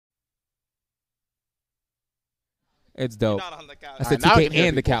It's dope. Not on the couch. I said now I 2K can hear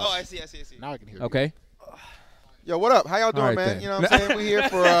and the people. couch. Oh, I see. Now I can hear you. Okay. Yo, what up? How y'all doing, All right, man? then. You know what I'm saying? We're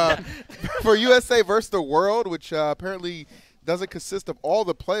here for USA versus the world, which apparently doesn't consist of all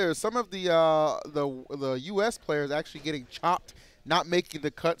the players. Some of the U.S. players actually getting chopped, not making the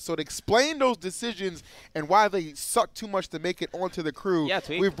cut. So to explain those decisions and why they suck too much to make it onto the crew,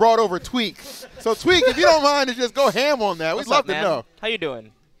 Tweek. we've brought over Tweek. So Tweek, if you don't mind to just go ham on that, we'd love to know. How you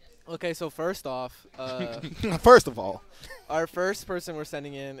doing? Okay, so first off, First of all, our first person we're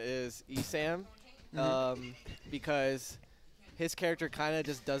sending in is ESAM, because his character kind of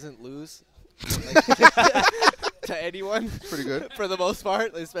just doesn't lose to anyone. pretty good. For the most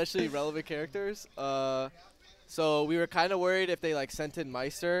part, especially relevant characters. So we were kind of worried if they sent in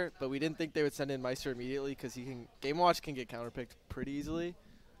Maister, but we didn't think they would send in Maister immediately because Game Watch can get counterpicked pretty easily.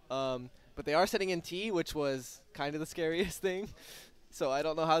 But they are sending in T, which was kind of the scariest thing. So I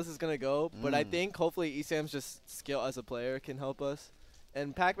don't know how this is going to go, but I think hopefully ESAM's just skill as a player can help us.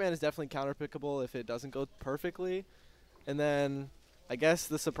 And Pac-Man is definitely counterpickable if it doesn't go perfectly. And then I guess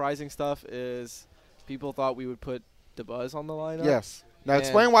the surprising stuff is people thought we would put DeBuzz on the lineup. Yes. Now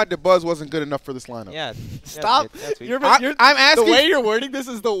explain why DeBuzz wasn't good enough for this lineup. Yeah. Stop. I'm asking. The way you're wording this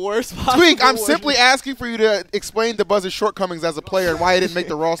is the worst possible. Tweek, I'm simply asking for you to explain DeBuzz's shortcomings as a player and why he didn't make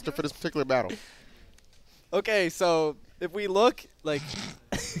the roster for this particular battle. Okay, so if we look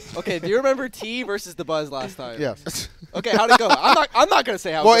okay, do you remember T versus DeBuzz last time? Yes. Okay, how'd it go? I'm not gonna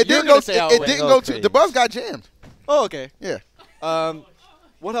say how. Well, it it didn't go. It didn't go to. crazy. DeBuzz got jammed. Oh, okay. Yeah.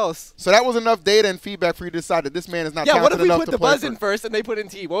 What else? So that was enough data and feedback for you to decide that this man is not Yeah, what talented if we enough put to play DeBuzz in first and they put in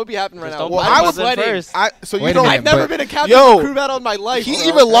T? What would be happening right Just now? don't Well, put I DeBuzz was in sweating. first. So Wait you a don't. minute. I've never but- been a captain Yo, of a crew battle in my life. he bro.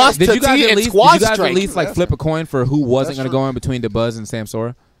 even lost Did to you guys T at in least? squad Did you guys strength. at least flip a coin for who wasn't going to go in between DeBuzz and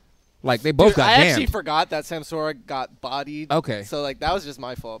Samsora? Like they both Dude, got I actually jammed. forgot that Samsora got bodied. Okay. So that was just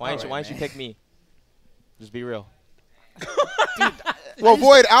my fault. Why didn't you pick me? Just be real. Well,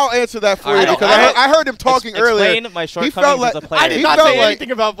 Void, I'll answer that for you because I heard him talking earlier. Explain my He shortcomings felt like as a player. I did he not felt say like-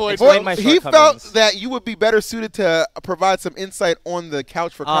 anything about Void. Explain my he felt shortcomings. that you would be better suited to provide some insight on the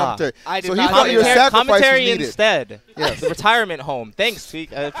couch for commentary. I did So he not thought say your that. sacrifice was Commentary needed. instead. Yes. The retirement home. Thanks,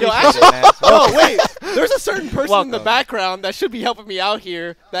 Tweek. I Yo, appreciate it, man. Oh, wait. There's a certain person in the Welcome. background that should be helping me out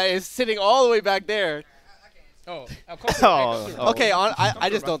here that is sitting all the way back there. Oh, Okay, I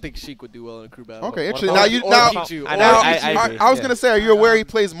just don't think Sheik would do well in a crew battle. Okay, What interesting. about- Now you or now. Pichu, I or know, Pichu. I agree. I was Yeah. gonna say, are you aware he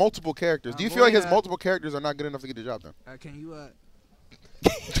plays multiple characters? Do you feel like his multiple characters are not good enough to get the job done? Can you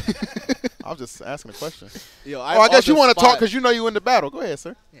I was just asking a question. Yo, I guess you want to talk because you know you in the battle. Go ahead,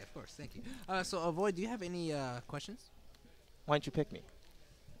 sir. Yeah, of course. Thank you. So, Avoid, do you have any questions? Why don't you pick me?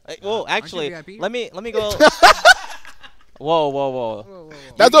 Well, actually, VIP? let me go. Whoa.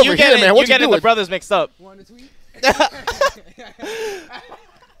 That's You over here, getting- man. What you're you getting doing? the brothers mixed up. Want to tweet?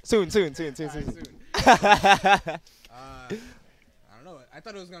 Soon. I don't know. I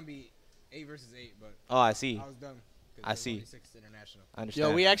thought it was gonna be 8 versus 8, but Oh, I see. I was dumb. 'cause I there was see. only 6 international. I understand.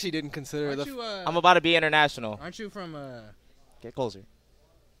 Yo, we actually didn't consider Aren't the. you, I'm about to be international. aren't you from? Get closer.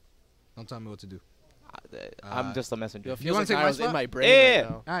 Don't tell me what to do. I'm just a messenger. Yo, it You feels wanna like take my Nairo's in spot? my brain Yeah. right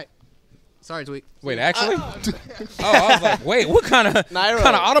now. All right. Sorry, Tweek. Wait, actually? I was like, wait, what kind of Nairo.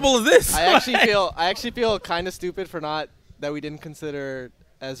 audible is this? I actually feel kind of stupid for that we didn't consider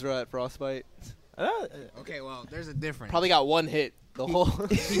Ezra at Frostbite. Okay, well, there's a difference. Probably got one hit the whole.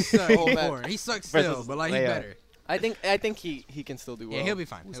 he sucked whole match. before. He sucked still, Versus but like he Leo. better. I think he can still do well. Yeah, he'll be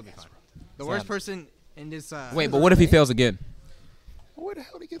fine. He'll be fine. The worst person in this. Wait, but what if he fails again? Where the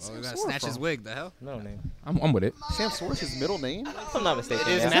hell did he get Oh, we gotta Samsora snatch his from? wig. The hell? No name. I'm with it. Samsora's his middle name? If I'm not mistaken.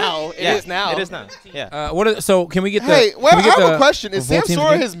 It is yeah. now. It Yeah, is now. It is now. Yeah. So can we get the? Hey, well, can we I get have the a question. Is full teams Samsora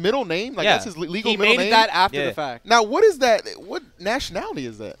again? his middle name? Like Yeah. that's his legal He middle made name? it that after Yeah. the fact. Now, what is that? What nationality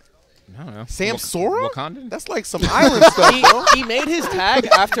is that? I don't know. Samsora? Wakandan? That's like some island stuff, bro. He made his tag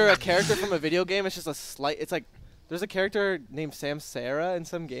after a character from a video game. It's just a slight. It's like there's a character named Samsora in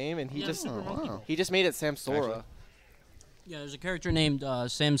some game, and he just wow. he just made it Samsora. Yeah, there's a character named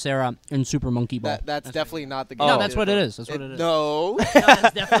Samsora in Super Monkey Ball. That's definitely not the game. No, Oh. that's what it is. That's what it is. No. No,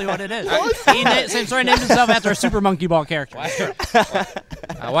 that's definitely what it is. Samsora named himself after a Super Monkey Ball character.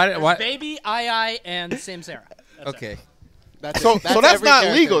 Why? Baby, I, and Samsora. That's Okay. So that's every not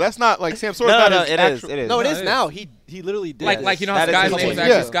character. legal. That's not like Samsora's No, not no, his it actual- is. It is. No, it No, is it now. He literally did. Like you know how That is Sky's his name's name.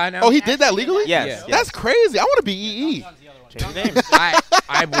 actually Yeah. Sky now? Oh, he did that legally? Yes. Yeah. yes. That's crazy. I want to be EE. Change your name.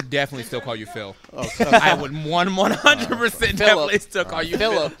 I would definitely still call you Phil. I would 100% definitely still call you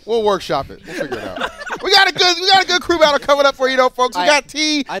Phil. We'll workshop it. We'll figure it out. We got a good crew battle coming up for you, though, folks. We got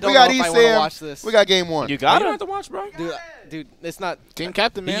T. I We don't got know if I want to watch ESAM. this. We got game 1. You You got don't it. have to watch, bro. Dude, it's not. Team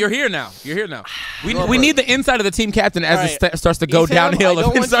captain, man. You're here now. You're here now. We need the inside of the team captain as Right. it starts to go ESAM, I downhill.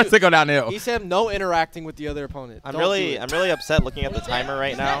 don't It want starts you- to go downhill. ESAM, no interacting with the other opponent. I'm Don't do really it. upset looking at the timer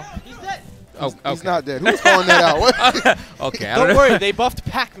right now. Oh, He's okay. not dead. Who's calling that out? What? Okay. I Don't know. worry, they buffed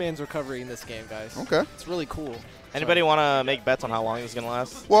Pac-Man's recovery in this game, guys. Okay. It's really cool. Anybody want to make bets on how long this is gonna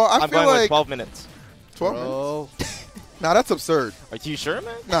last? Well, I I'm feel going like with 12 minutes. 12 minutes. Bro. Nah, that's absurd. Are you sure,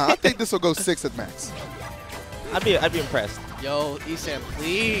 man? Nah, I think this will go 6 at max. I'd be impressed. Yo, ESAM,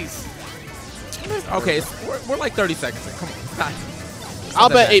 please. Okay, we're like 30 seconds in. Come on. I'll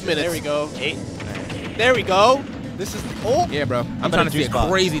that bet bad. 8 minutes. There we go. 8. There we go. This is. Oh. Yeah, bro. I'm bet trying a to see a juice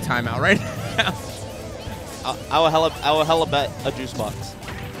box. crazy timeout right now. I will hella bet a juice box.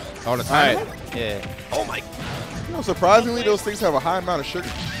 All the time. All right. Yeah. Oh my. You know, surprisingly, those things have a high amount of sugar.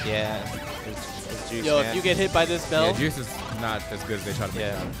 Yeah. It's juice, Yo, man. if you get hit by this bell. Yeah, juice is not as good as they try to make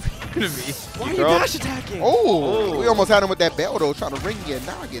Yeah. it to be. Why are You you throw- dash attacking? Oh, Oh. we almost had him with that bell, though, trying to ring your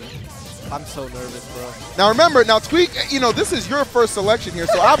noggin. I'm so nervous, bro. Now, remember, Tweek, you know, this is your first selection here,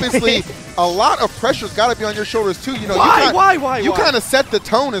 so obviously a lot of pressure's got to be on your shoulders, too. You know, Why? You kind of set the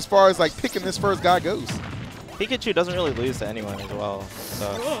tone as far as, like, picking this first guy goes. Pikachu doesn't really lose to anyone as well.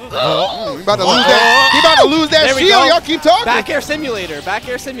 So. He about to lose that. He about to lose that There we shield. go. Y'all keep talking. Back air simulator. Back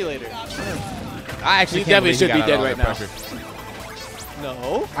air simulator. I actually He can't definitely believe should got be out dead all right that now. pressure.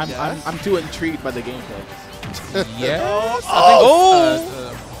 No. I'm too intrigued by the gameplay. Yeah. Oh.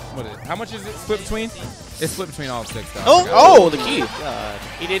 What is it? How much is it split between? It's split between all 6. Though. Oh, the key. God.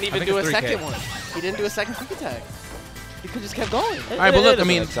 He didn't even think do a it's 3K. second one. He didn't do a second quick attack. He could just kept going. All right, but look, I It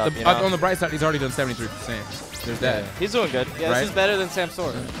mean, is a mix-up, you know? on the bright side, he's already done 73%. There's that. He's doing good. Yeah, Right. this is better than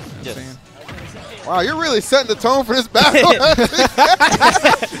Samsora. Yes. Wow, you're really setting the tone for this battle.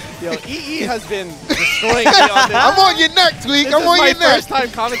 Yo, EE has been destroying me on this. I'm on your neck, Tweek. This I'm is on my your neck. first time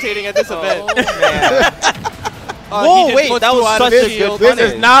commentating at this event. Man. He just wait, puts that you was out of such a shield. good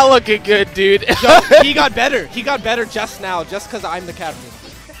This is not looking good, dude. He got better. He got better just now, just because I'm the captain.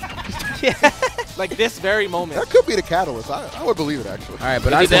 Like this very moment. That could be the catalyst. I would believe it, actually. All right,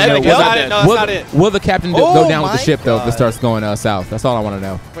 but Is I it just want to dead? know, It's not it. No, it's not it. will the captain Oh go down with the my ship, though, if God. this starts going south? That's all I want to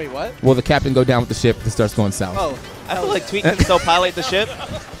know. Wait, what? Will the captain go down with the ship if this starts going south? Oh, I feel like Tweek can still pilot the ship.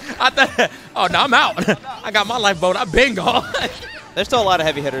 I thought, oh, no, I'm out. I got my lifeboat. I've been gone. There's still a lot of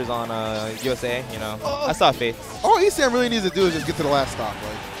heavy hitters on USA, you know. I still have faith. All ESAM really needs to do is just get to the last stop.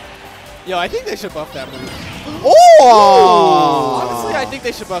 Like. yo, I think they should buff that move. Oh! Honestly, I think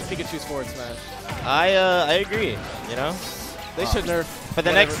they should buff Pikachu's forward smash. I agree, you know. They should nerf. But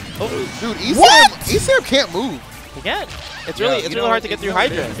the whatever. next, oh, Dude, ESAM can't move. he can't. It's Yo, really you know, hard to get through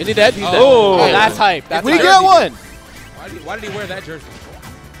Hydra. Is he dead? He's dead. Oh. Oh, that's hype. That's We hype. got one. Why did he wear that jersey?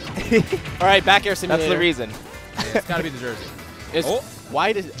 All right, back air simulator. That's the reason. Yeah, it's got to be the jersey. Is Oh.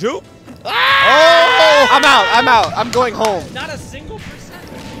 why does Juke. I'm out. I'm going home.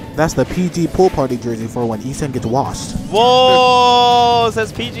 That's the PG pool party jersey for when ESAM gets washed. Whoa,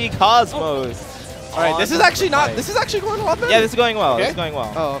 says PG Cosmos. All right, this is actually not. This is actually going a lot better. Yeah, this is going well. Okay. This is going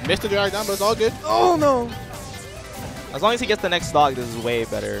well. Oh, Missed it right now, but it's all good. oh no. As long as he gets the next stock, this is way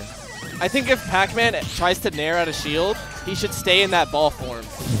better. I think if Pac-Man tries to nair out a shield, he should stay in that ball form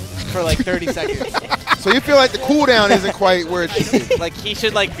for like 30 seconds. So you feel like the cooldown isn't quite where it should be. Like he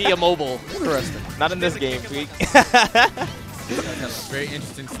should like be immobile. Interesting. Not in this game, Tweek. Very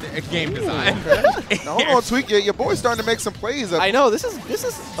interesting game design. Now, hold on, Tweek. Your boy's starting to make some plays. I know this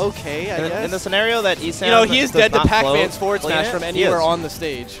is okay. I guess. In the scenario that ESAM you know, he is does dead to not Pac-Man's float forward clean smash it, from he anywhere is. on the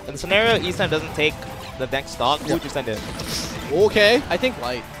stage. In the scenario ESAM doesn't take the next stock, who would you send in? Okay. I think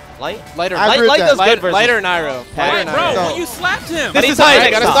light. Light? Lighter. I agree with Light that. does good versus Lighter Nairo. Light, Lighter Bro, Nairo. No. when you slapped him. This He's is tight.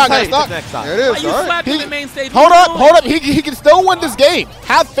 hype. Gotta This stop, is gotta hype. stop. Next stock. There it Why is. you All right. slapped him in main stage? Hold What up, you hold up. doing? He can still win this game.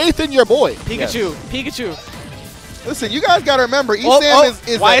 Have faith in your boy. Pikachu. Pikachu. Listen, you guys got to remember, ESAM Oh,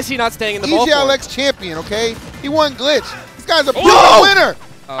 is why a is he not staying in the ball form? EGLX champion, okay? He won Glitch. This guy's a proven Whoa! winner.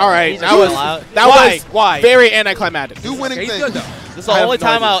 All right, He's that a was sellout. why? Very anticlimactic. Do winning He's things. good, though. This is the only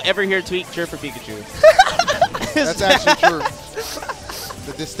time I'll ever hear Tweek cheer for Pikachu. That's actually true.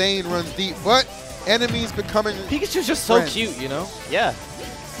 The disdain runs deep, but enemies becoming. Pikachu's just so friends. cute, you know? Yeah.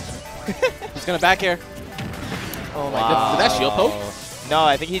 He's going to back air. Oh my Wow. Did that shield poke? No,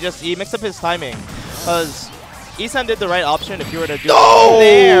 I think he mixed up his timing. Because ESAM did the right option if you were to do No!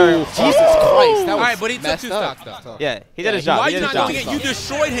 there. Jesus Christ. That All was right, but he took messed 2 up. stocks, though. Yeah, he did his Yeah, job. Why He are you did not his doing job. it? You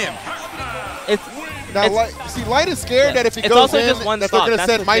destroyed him. It's Now, Light is scared that if he goes in, that they're going to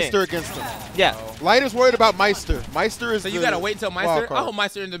send Maister against him. Yeah. Light is worried about Maister. Maister is So you got to wait until Maister? I hope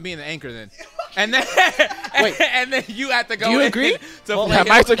Maister ends up being the anchor then. And then, and then you have to go. Do you agree?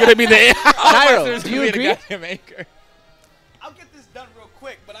 Maister going to be the Nairo, do you agree? Anchor. I'll get this done real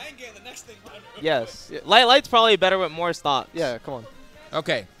quick, but I ain't getting the next thing done. Yes. Light's probably better with more stocks. Yeah, come on.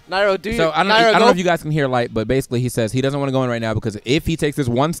 Okay. Nairo, do you? So I don't know if you guys can hear Light, but basically he says he doesn't want to go in right now because if he takes this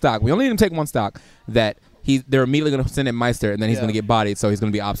one stock, we only need him to take one stock, that they're immediately going to send in Maister, and then he's going to get bodied, so he's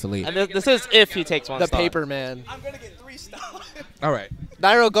going to be obsolete. And this is if he takes one stock. The paper man. I'm going to get 3 stocks. All right.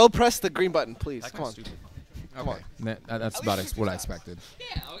 Nairo, go press the green button, please. Come on. Come on. That's about what I expected.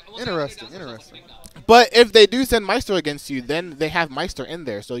 Interesting, interesting. But if they do send Maister against you, then they have Maister in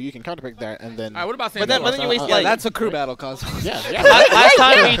there, so you can counterpick that, and then. All right, what about saying But then you waste like. That's a crew battle, cause. Yeah. Last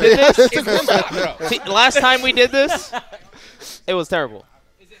time we did this. Last time we did this, it was terrible.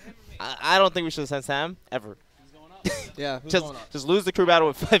 I don't think we should have sent Sam ever. Yeah. Just lose the crew battle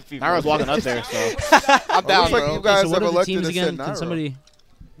with 5 people. Nairo's walking up there, so. I'm down, bro. Like you guys so what have are the elected teams to again? send Can Nairo. somebody?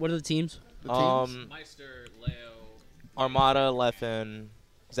 What are the teams? Maister, Leo. Armada, Leffen,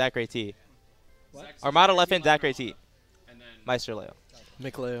 zackray T. Armada, Leffen, zackray T. And then Maister, Leo.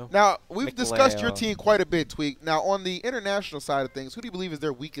 MkLeo. Now, we've discussed your MkLeo. team quite a bit, Tweek. Now, on the international side of things, who do you believe is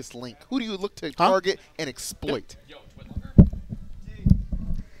their weakest link? Who do you look to target and exploit?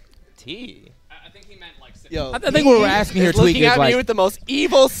 T. I think he meant like. Yo, I think what we're asking here, Tweek, looking is at like. me with the most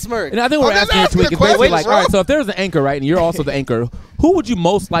evil smirk. And I think what we're I'm just asking here, asking Tweek, a is basically question, like, bro. all right, so if there's an anchor, right, and you're also the anchor, who would you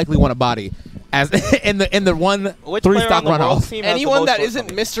most likely want to body as in the one Which 3-stock player on the world runoff? team has the Anyone most that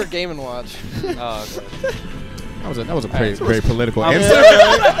shortcomings? isn't Mr. Game & Watch. Oh, okay. That was a very political I'm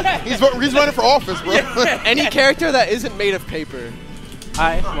answer. He's running for office, bro. Any character that isn't made of paper.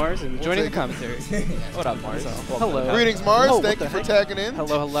 Hi, Mars, and joining take the commentary. What up, Mars? Hello. Greetings, Mars. Oh, Thank what you the for heck? tagging in.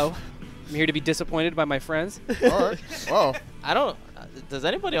 Hello, hello. I'm here to be disappointed by my friends. All right. Wow. I don't. Does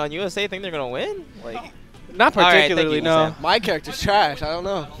anybody on USA think they're gonna win? Like, Not all right, thank particularly, you, no. Sam. My character's trash. I don't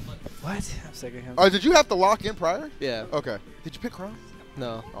know. What? I'm sick of him. Did you have to lock in prior? Yeah. Okay. Did you pick Crown?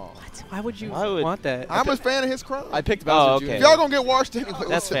 No. Oh. Why would you Why would- want that? I'm a fan of his Crown. I picked Bowser Oh, Jr. okay. Y'all gonna get washed anyway. That's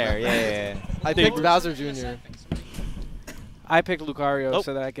What's fair. up? Yeah. I picked Bowser Jr. I picked Lucario Oh.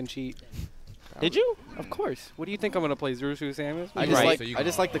 so that I can cheat. Did you? Of course. What do you think I'm gonna play, Zurushu Samus? I just Right. like So you I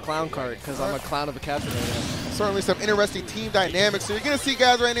just like the clown cart because I'm a clown of a captain right now. Certainly some interesting team dynamics. So you're gonna see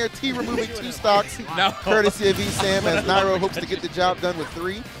guys right there, T removing 2 stocks, No. courtesy of ESAM, as Nairo hopes to get the job done with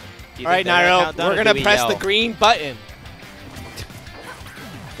 3. Do you All right, think they're Nairo, count down we're or do gonna we press yell? the green button.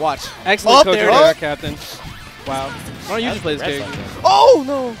 Watch. Excellent Oh, coach there it there, is. Captain. Wow. Why don't you just play this Red character? Sox. Oh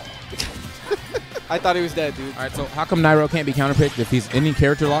no! I thought he was dead, dude. All right, so how come Nairo can't be counterpicked if he's any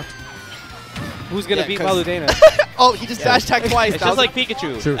character locked? Who's gonna Yeah, beat 'cause- Palutena? Oh, he just dash attacked twice. It's That just was- like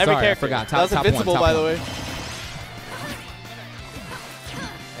Pikachu. True, Every sorry, I character. forgot. that was Top invincible, one, by top the one. way.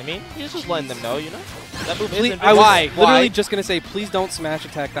 I mean, he's just letting them know, you know. That move Please, isn't. I was Why? literally Why? just gonna say, please don't smash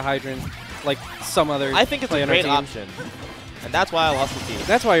attack the Hydrant like some other. I think it's play a on our great team. option, and that's why I lost the team.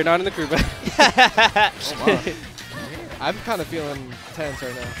 That's why you're not in the crew. But I'm kind of feeling tense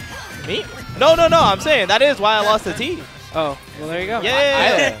right now. Me? No. I'm saying that is why I lost the team. oh, well there you go.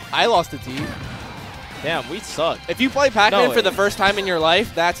 Yeah. I lost the team. Damn, we suck. If you play Pac-Man No, for the first time in your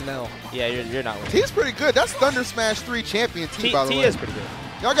life, that's an L. Yeah, you're not winning. T's pretty good. That's Thunder Smash 3 champion T, by the T way. is pretty good.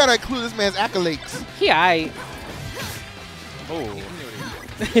 Y'all gotta include this man's accolades. Yeah. Oh.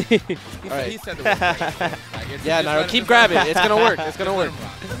 All right. He said the word. Yeah, Nairo, keep grabbing. It's gonna work. It's gonna work.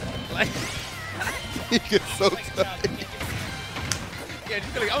 He gets so tight. Yeah,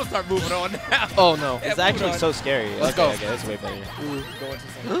 just gonna, I'm gonna start moving on now. Oh no. It's actually so scary. Let's Okay, go. Okay, that's way better. Going to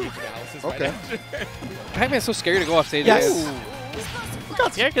some deep analysis right Okay. now. Pac-Man's so scary to go off stage. Yes. against. Look how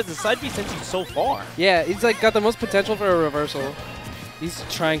scary because the side B sends you so far. Yeah, he's like got the most potential for a reversal. He's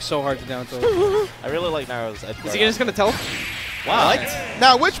trying so hard to down tilt. I really like Nairo's. Is he just gonna tell? Wow.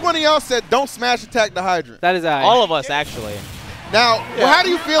 Now, which one of y'all said don't smash attack the hydrant? That is I. All of us, actually. Now, well, how do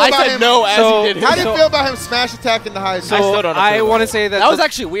you feel I about said him? no as So- you did. How do you So- feel about him smash attacking the hydrant? So I still don't I approve want to of it. say that That was the-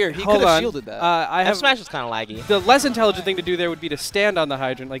 actually weird. He hold could have on. shielded that. I F have smash is kind of laggy. the less intelligent thing to do there would be to stand on the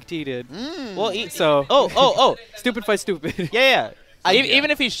hydrant like T did. Well, So oh. stupid fight stupid. Yeah. I- Even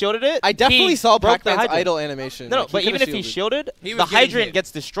if he shielded it, I definitely he saw broke the Pac-Man's hydrant. idle animation. No, Like, but even could've if he shielded. shielded, He the was getting hydrant hit.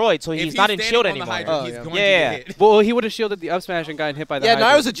 gets destroyed, so If he's not in standing shield on the anymore. hydrant, Oh, he's yeah. going Yeah. to get hit. Well, he would have shielded the up smash and gotten hit by the Yeah,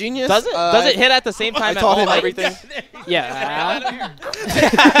 hydrant. Nairo's a genius. Does it? Does it hit at the same time? I taught at him all? everything. Yeah.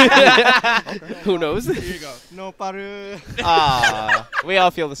 Who knows? Here you go. No paru. We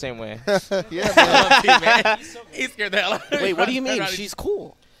all feel the same way. Yeah, man. He scared the hell out of me. Wait, what do you mean? She's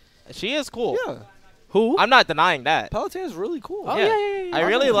cool. She is cool. Yeah. Who? I'm not denying that. Palutena's really cool. Oh, Yeah. yeah. I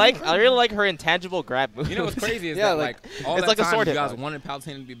really like her intangible grab move. You know what's crazy is Yeah, that like, all it's that like a time sword you hit guys dog. wanted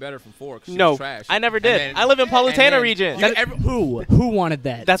Palutena to be better from 4 because she No. was trash. I never And did. then- I live in and then Palutena region. Who wanted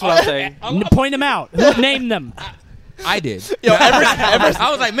that? That's what I'm saying. Point them out. Who named them? I did. Yo, I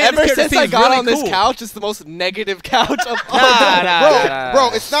was like, man, ever this character since I seems got really on this cool. couch, it's the most negative couch of all Nah, time. nah.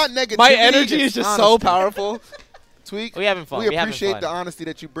 Bro, it's not negative. My energy is just so powerful. Tweek, We having fun. we We having appreciate fun. the honesty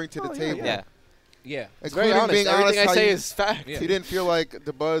that you bring to the table. Yeah. Yeah. It's very Including honest. being Everything honest I how say you- is fact. Yeah. You didn't feel like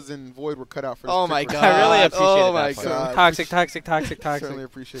the Buzz and Void were cut out for this Oh my particular god. I really appreciated Oh that my part. god. Toxic. Certainly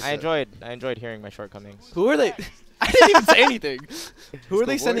appreciate I that. enjoyed hearing my shortcomings. Who are they? I didn't even say anything. Who are Still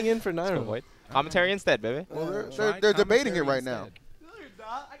they Void? sending in for Let's go, Nairo? Void. Commentary instead, baby. Well, Try they're debating it commentary right now. instead.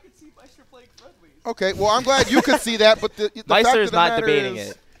 I can see Maister playing friendly. Okay, well, I'm glad you could see that, but the fact Meister's of the not matter debating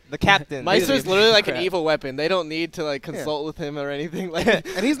is, it. The captain. Meister's literally like an Crap. evil weapon. They don't need to like consult with him or anything. Like,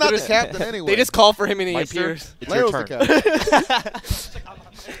 and he's not the captain anyway. they just call for him and he Meister, appears. it's your Leo's turn. the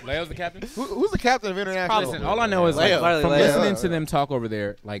captain. Leo's the captain? Who's the captain of international? Listen, all I know is like, Leo. from Leo. listening to them talk over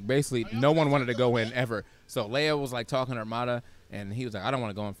there, like basically no one wanted to go in ever. So Leo was like talking to Armada, and he was like, I don't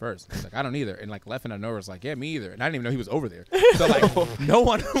want to go in first. I was like, I don't either. And like Leffen and Nairo was like, yeah, me either. And I didn't even know he was over there. So like no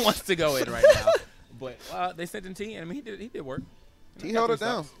one wants to go in right now. But they sent in T, and I mean he did work. He held it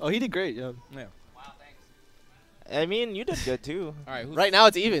down. Oh, he did great. Yeah. Yeah. I mean, you did good too. All right. Right now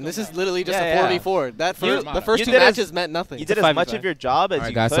it's even. This is literally just Yeah, a yeah. 4v4. That You- the first you two did matches meant nothing. You did It's a as much 5v5. of your job as All right,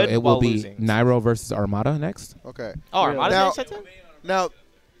 you guys. So could it will while be losing. Nairo versus Armada next. Okay. Oh, Armada's Now- getting sent in? Now,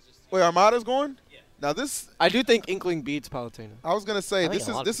 wait, Armada's going? Now this, I do think Inkling beats Palutena. I was gonna say I think this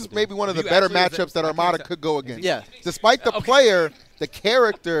a is lot of this is people maybe one of the You better actually- matchups that I Armada can't could go against. Yeah. Despite the player, the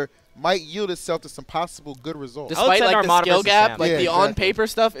character might yield itself to some possible good results. I would Despite send like Armada the skill versus gap, Sam. like Yeah, the exactly. on-paper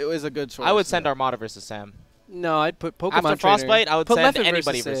stuff, it was a good choice. I would send Armada versus Sam. No, I'd put Pokemon After Trainer. Frostbite, I would Put send Leffen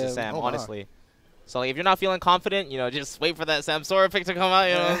anybody versus Sam, Oh, wow. honestly. So like, if you're not feeling confident, just wait for that Samsora pick to come out.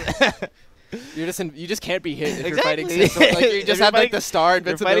 You know, You just can't be hit if you're Exactly. fighting Sam. Like you If just you're have like fighting- the star you're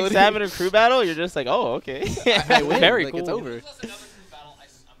fighting invincibility. Sam in a crew battle. You're just like, oh, okay. I win. Very like, cool. It's over. Plus another crew battle,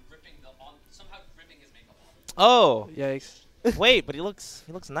 I'm somehow ripping his makeup off. Oh, Yikes. wait, but he looks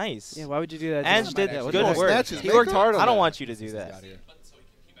nice. Yeah, why would you do that? Ange Just- did Yeah, what good the heck? work. Snatches He worked makeup? hard on I don't that. want you to do This that. guy here. But so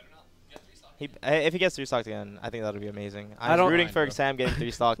he better not get 3 stock. If he gets 3 stocked again, I think that'll be amazing. I I'm don't- rooting Fine, for bro. Sam getting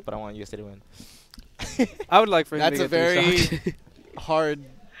 3 stocked, but I want USA to win. I would like for him That's to a get three very stocks. hard.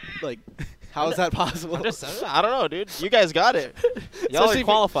 Like, how is that possible? I don't know, dude. You guys got it. Y'all Especially are if-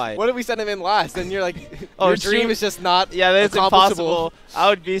 qualified. What if we send him in last? Then you're like, Oh, your dream shoot. is just not. Yeah, that's accomplishable. impossible. I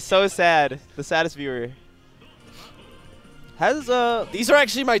would be so sad. The saddest viewer. Has These are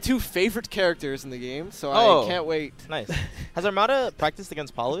actually my 2 favorite characters in the game, so Oh. I can't wait. nice. Has Armada practiced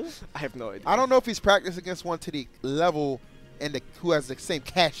against Palu? I have no idea. I don't know if he's practiced against one to the level and who has the same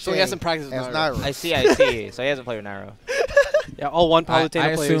cash. So he hasn't practiced with as Nairo. Nairo. I see. So he hasn't played with Nairo. Yeah, all one I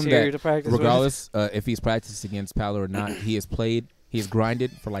Palutena players assume here that to practice with. regardless if he's practiced against Palu or not, he has played. He's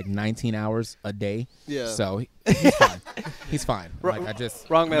grinded for like 19 hours a day. Yeah. So he's fine. He's fine. Like I just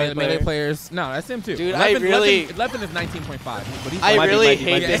Wrong melee melee player. players. No, that's him too. Dude, I really- Leffen is 19.5, but he's I Might be, really might be,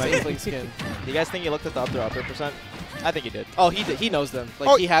 hate might be, this might be. Inkling skin. Do you guys think he looked at the upper percent? I think he did. Oh, he did. He knows them. Like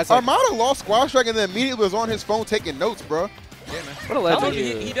Oh, he has. Like, Armada lost Squash Track and then immediately was on his phone taking notes, bro. Yeah, man. What a legend.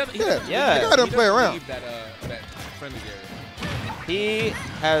 He doesn't. Yeah. Yeah. You gotta play around. leave that friendly area. He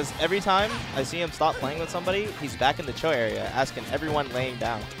has, every time I see him stop playing with somebody, he's back in the chill area asking everyone laying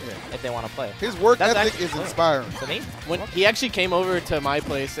down if they want to play. His work That's ethic actually is cool. inspiring. To me? when he actually came over to my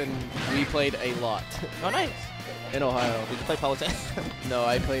place and we played a lot Oh, nice. in Ohio. Did you play Palutena? No,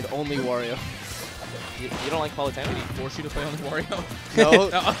 I played only Wario. you don't like Palutena? Did he force you to play on the Wario? No,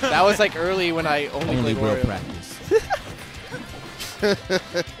 that was like early when I only Only played real Wario. practice.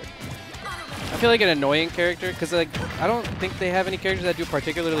 I feel like an annoying character because like I don't think they have any characters that do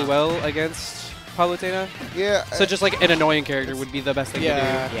particularly well against Palutena. Yeah. So just like an annoying character would be the best thing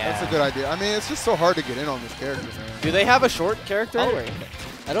Yeah. to do. Yeah. That's a good idea. I mean, it's just so hard to get in on this character, man. Do they have a short character? Oh,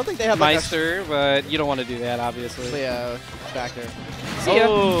 I don't think they have like Maister, but you don't want to do that, obviously. yeah, back there. See ya.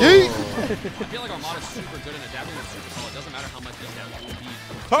 Oh. Yeet. I feel like Armada's super good in adapting to super solid. It doesn't matter how much it will be.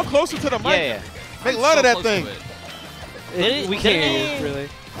 Come closer to the mic. Yeah. Make a lot of that close to thing. it. Did we he- can't didn't hear you, he- really.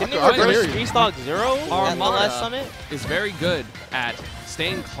 Didn't he I can hear reverse you. 3 stock 0 at the Armada. last summit? Is very good at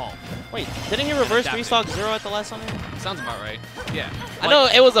staying calm. Wait, didn't he reverse 3 Adapting. stock 0 at the last summit? Sounds about right. Yeah. I know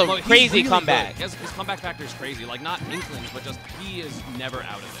it was a he's crazy really comeback. good. His comeback factor is crazy. Like, not Inklings, but just he is never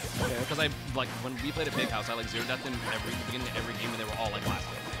out of it. Because when we played at Big House, I like zero death in the beginning of every game, and they were all like last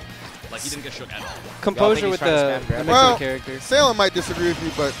game. Like, he didn't get shook at all. Composure he's with trying to the spam grab? mix of Well, the characters. Salem might disagree with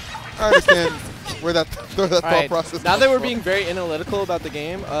you, but I understand where that thought process. Now that we're being very analytical about the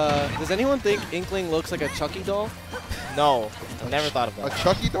game, does anyone think Inkling looks like a Chucky doll? No, I never thought of that. A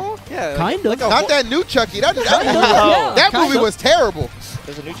Chucky doll? Yeah, Kind of. Not that new Chucky. That movie was terrible.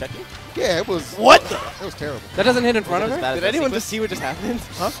 There's a new Chucky? Yeah, it was. What? It was terrible. That doesn't hit in front of her? Did anyone just see what just happened?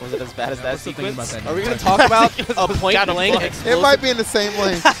 Huh? Was it as bad as that sequence? Are we going to talk about a point blank explosive? It might be in the same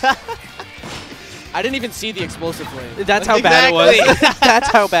lane. I didn't even see the explosive flame. That's how bad it was. That's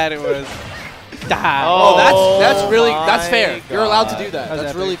how bad it was. Oh, that's fair. God. You're allowed to do that. That's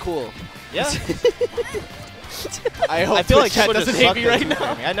That's really cool. Yeah. I hope I feel like chat people doesn't just hate suck me at right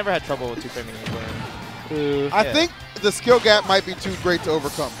two-framing. now. I never had trouble with two-framing in the game. I think the skill gap might be too great to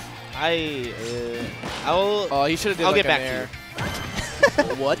overcome. Oh, he should have did I'll like get back an to air.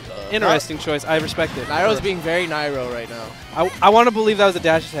 you. What? Interesting choice. I respect it. Nairo's being very Nairo right now. I want to believe that was a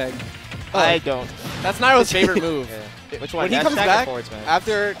dash attack. I don't. That's Nairo's favorite move. Yeah. Which one? When he Dash comes attack or back forward smash?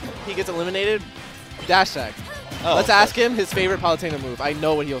 after he gets eliminated, dash tag. Oh, Let's ask him his favorite Palutena move. I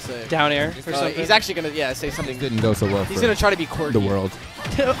know what he'll say. Down air or something. He's actually gonna say something. Didn't go so well. He's for gonna try to be quirky. the world.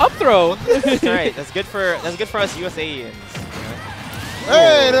 Up throw. That's right. That's good for us USAians.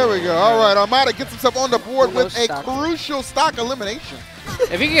 Hey, there we go. All right, Armada gets himself on the board with a stock. crucial stock elimination.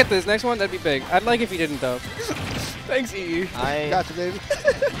 If he can get this next one, that'd be big. I'd like if he didn't, though. Thanks, EE. I Gotcha, baby.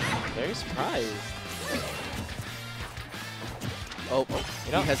 very surprised. Oh,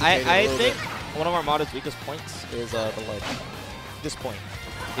 You know, he hesitated a I little think bit. one of Armada's weakest points is the ledge. This point.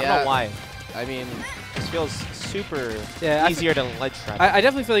 I Yeah. don't know why. I mean, This feels super Yeah, easier to ledge trap. I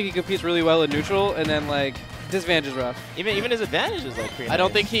definitely feel like he competes really well in neutral, and then, like, disadvantage is rough. Even his advantage is like pretty I don't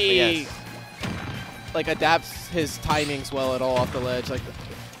nice, think but he yes. like adapts his timings well at all off the ledge. Like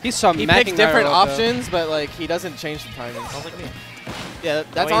He's some he macking picks different Nairo up, though. options, but like he doesn't change the timings. Sounds like me. Yeah,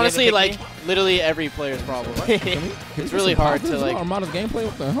 that's he honestly doesn't like kick literally every player's problem. It's really hard to like. Armada's gameplay.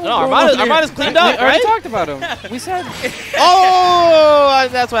 What the hell? No, Armada's cleaned We up, already right? talked about him. We said. Oh,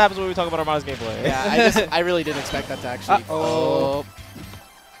 that's what happens when we talk about Armada's gameplay. Yeah, I really didn't expect that to actually. Uh-oh.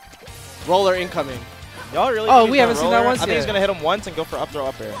 Roller incoming. Y'all really? Oh, think we he's haven't gonna seen that roller? once I think he's yet. gonna hit him once and go for up throw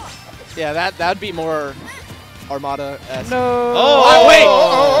up air. Yeah, that'd be more Armada. No. Oh,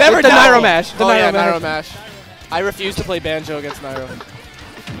 wait. Never the done. Nairo mash. The Oh yeah, Nairo Nairo mash. I refuse to play Banjo against Nairo.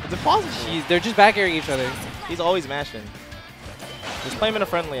 It's impossible. Jeez, they're just back airing each other. He's always mashing. Just play him in a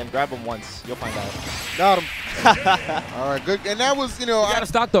friendly and grab him once. You'll find out. Got him. All right, good. And that was, He got a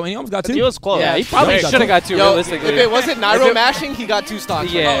stock though, and he almost got two. He was close. Yeah, he probably Yo, should have got two, Yo, realistically. if it wasn't Nairo mashing, he got 2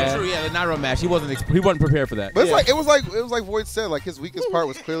 stocks. Yeah. Oh, true. Yeah, the Nairo match. He wasn't prepared for that. But it's it was like Void said, like his weakest part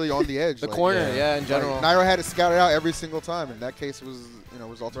was clearly on the edge. The like, corner, yeah, in general. Like, Nairo had to scout it out every single time. In that case, it was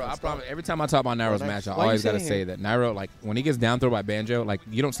resulted. Bro, in I stock. promise. Every time I talk about Nairo's nice. match, I Why you always gotta saying say it? that Nairo, like when he gets down throw by Banjo, like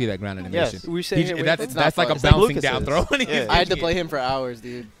you don't see that ground animation. Yes. We saying it That's It's not like fun. a It's like bouncing Lucas's. down throw. When he Yeah. gets I had to hit. play him for hours,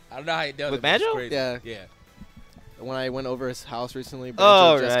 dude. I don't know how he does With it. but it's Banjo? crazy. Yeah. Yeah. When I went over his house recently,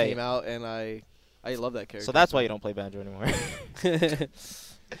 Oh, Banjo just right. came out, and I love that character. So that's why you don't play Banjo anymore.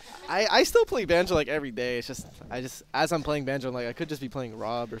 I still play Banjo like every day. It's just as I'm playing Banjo, I'm like I could just be playing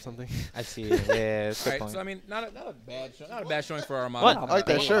Rob or something. I see. Yeah, it's a All good right, point. so I mean, not a bad showing for Armada. What? I like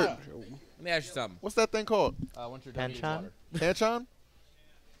that shirt. Let me ask you something. What's that thing called? Once you're done eating Panchan? water. Panchan?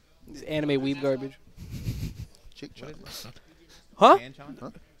 This anime weeb garbage. Chick chop. Huh? Panchan? Huh?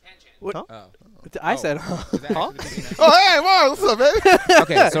 What? Oh. I said, Is that huh? actually the thing? Oh, hey, Mars, what's up, baby?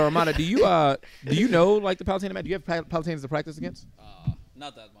 Okay, so Armada, do you know like the Palutena match? Do you have Palutenas to practice against?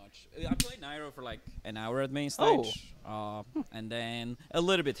 Not that much. I played Nairo for like an hour at main stage, and then a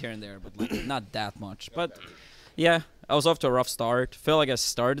little bit here and there, but like not that much. But yeah, I was off to a rough start. Feel like I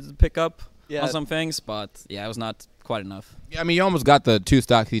started to pick up on some things, but yeah, it was not quite enough. Yeah, I mean, you almost got the 2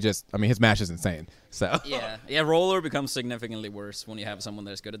 stock. His mash is insane. So yeah, roller becomes significantly worse when you have someone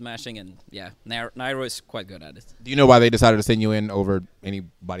that's good at mashing, and yeah, Nairo is quite good at it. Do you know why they decided to send you in over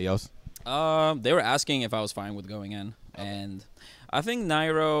anybody else? They were asking if I was fine with going in, and I think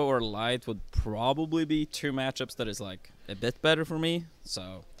Nairo or Light would probably be 2 matchups that is like a bit better for me.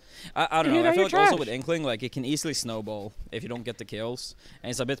 So I don't know. I feel like also with Inkling, like it can easily snowball if you don't get the kills, and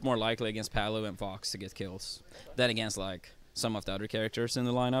it's a bit more likely against Palu and Fox to get kills than against like some of the other characters in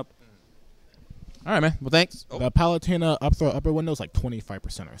the lineup. All right, man. Well, thanks. The Palutena up throw upper window is like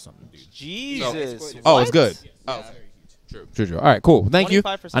 25% or something, dude. Jesus. Oh, it's good. Oh, true. All right, cool. Thank you.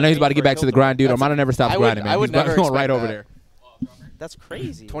 25% I know he's about to get for back to the grind, dude. Armada never stops I would- grinding, man. I would He's about- never going right expect over that. there. That's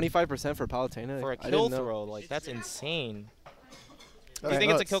crazy. 25% for Palutena. For a I kill didn't know. throw, like that's insane. Do That's you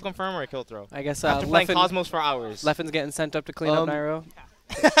think it's a nuts. kill confirm or a kill throw? I guess After playing Leffen, Cosmos for hours. Leffen's getting sent up to clean up Nairo.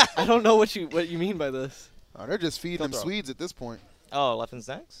 I don't know what you mean by this. Oh, they're just feeding them Throw. Swedes at this point. Oh, Leffen's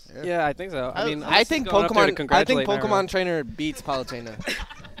next? Yeah, I think so. I mean, I think going up there to Pokemon congratulate Nairo. Trainer beats Palutena.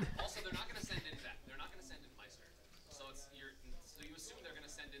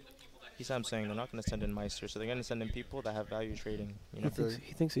 ESAM's saying they're not going to send in Maister, so they're going to send in people that have value trading. You know,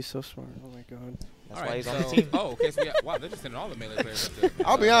 He thinks he's so smart. Oh my god. that's why he's on the team. Oh, okay. So wow, they're just sending all the melee players up there.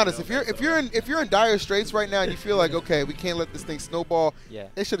 I'll be honest. If you're in dire straits right now and you feel like, okay, we can't let this thing snowball, Yeah.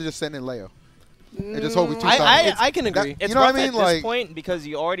 they should have just sent in Leo. And just hope we I can agree. It's you know what rough I mean? at this Like, point because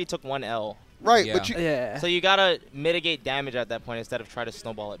you already took 1 L. right, Yeah. but you, Yeah. So you got to mitigate damage at that point instead of try to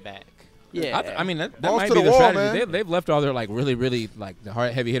snowball it back. Yeah. I mean, that Balls might to be the the wall, strategy. man. They've left all their like really like the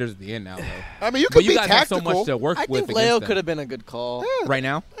hard heavy hitters at the end now. Though. I mean, you But could you be guys have so tactical. much to work I with. think Leo against could them. have been a good call. Yeah. Right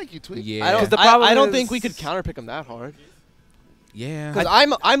now. Thank you, Tweek. Yeah. I don't. the problem I don't is- think we could counterpick him that hard. Yeah. Because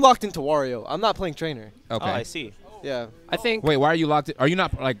I'm locked into Wario. I'm not playing trainer. Okay. Oh, I see. Yeah. I think. Wait, why are you locked in? Are you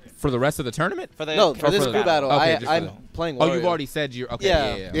not like for the rest of the tournament? For the No, for Or this for crew the- battle, okay, just for I'm the- playing Wario. Oh, you've already said you're okay.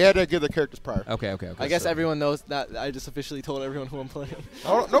 Yeah. Yeah. You had to give the characters prior. Okay. I guess so- everyone knows that I just officially told everyone who I'm playing.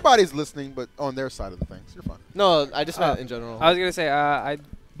 Oh, nobody's listening, but on their side of the things, you're fine. No, I just meant in general. I was gonna say I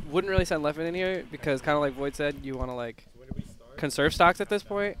wouldn't really send Leffen in here because kind of like Void said, you want to like conserve stocks at this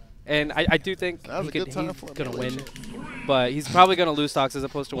point, and I do think That was a good time he's for a gonna melee win, champ. but he's probably gonna lose stocks as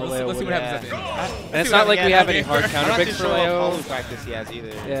opposed to where Leo Let's see would. what happens at the end. And it's not like we have any hard I'm counter not too picks for sure what Leo. Paulo practice he has either.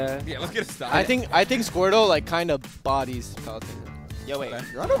 Yeah. Yeah, let's get a start. I think Squirtle like kind of bodies Palutena. Yo, wait.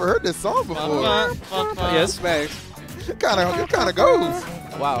 I never heard this song before. Yes, Max. It kind of goes.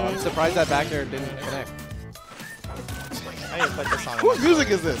 Wow, I'm surprised that back there didn't connect. I need to put this on. Whose music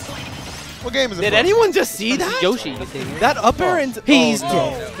is this? What game is it? Did from? anyone just see that? Yoshi. That up air and He's oh,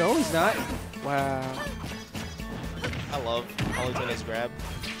 dead. No, he's not. Wow. I love Palutena's grab.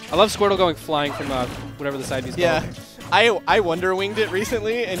 I love Squirtle going flying from whatever the side he's Yeah, I wonder winged it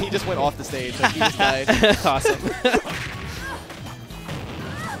recently and he just went off the stage. Like he just died. Awesome.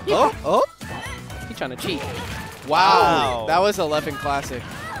 Oh, He's trying to cheat. Wow. that was a Leffen classic.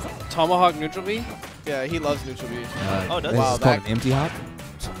 Tomahawk neutral B? Yeah, he loves neutral B. Oh, does This Wow, is that- called an empty hop.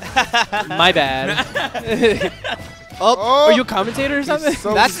 My bad. Oh, Are you a commentator or something?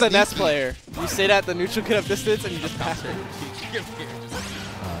 so that's the sneaky. Nest player. You sit at the neutral kid up distance and you just pass it.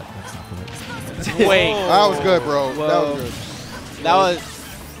 Wait, That was good, bro. Whoa. That was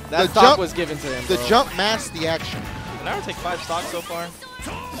good. that The stock jump- was given to him. The bro. jump masked the action. Did I take 5 stocks so far?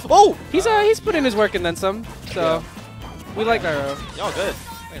 Oh, he's put in his work and then some. So we like Nairo. Y'all good.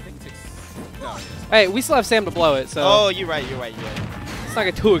 Hey, we still have Sam to blow it, so Oh, you're right. let's not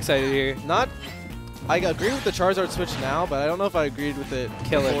get too excited here. Not. I agree with the Charizard switch now, but I don't know if I agreed with it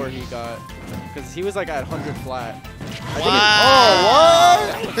Kill it. before he got. Because he was like at 100 flat. Wow.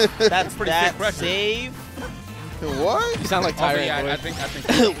 Oh, what? That's pretty that sick record. save. What? You sound like Okay, Tyrant. yeah, boy. I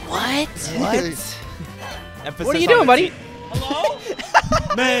think. What? What? Emphasis What are you on doing, the buddy? T.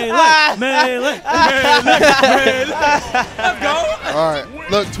 Melee. All right.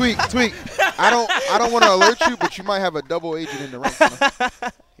 Look, Tweek. I don't want to alert you, but you might have a double agent in the ranks.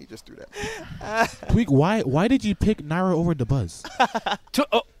 He just threw that. Tweek, why did you pick Nairo over the Buzz? Why did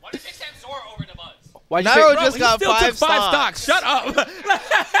you pick Samsora over the Buzz? Why'd you Nairo pick- just got Still 5 took 5 stocks. stocks. Shut up.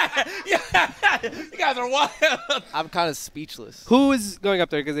 Yeah, you guys are wild. I'm kind of speechless. Who is going up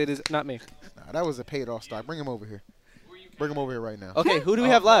there? Because it is not me. Nah, that was a paid off stock. Bring him over here. Bring him over here right now. Okay, who do we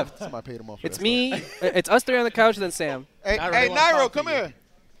have left? Somebody paid him off. for It's that me. It's us three on the couch, and then Sam. Hey, Nairo, hey, they wanna Nairo, talk to come you. here.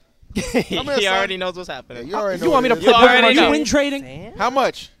 He Come here, son. already knows what's Yeah, happening. you already know. You want me to what it play You already Pokemon know. Go? Win trading? How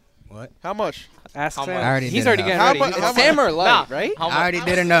much? What? How much? Ask How Sam. much? I already He's did already enough. getting ready. How much- It's how Sam Sam or or Light, right? How I already much?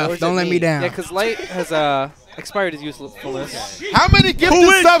 did Or enough. is Don't it let me me? down. Yeah, because Light has expired his usefulness. How many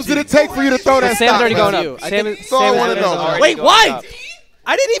gifted subs did it take for you to throw that Sam's stock? already man? going You. up. I Sam think- is- That's all I Sam is wanna already know. going up. Wait, going why? up.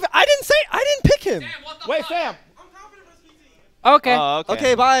 I didn't pick him. Wait, Sam. Okay. Oh,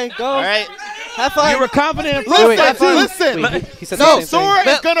 Okay, bye. Go. All right. Have fun. You were confident. Listen. Wait, he said the No, same thing. Sora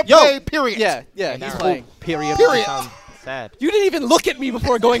is gonna Yo. play. Period. Yeah, he's playing. Period. Period. Sounds sad. You didn't even look at me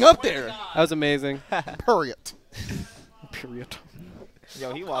before going up there. That was amazing. Period. Period.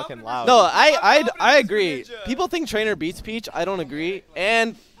 Yo, he walking loud. No, I agree. People think Trainer beats Peach. I don't agree,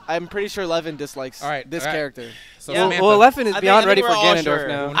 and I'm pretty sure Levin dislikes All right, this all right. character. So Yeah. Samantha, Well, Leffen is I beyond think ready for we're all Ganondorf sure.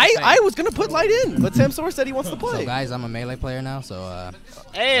 now. I was gonna put Light in, but Samsora said he wants to So play. guys, I'm a melee player now, so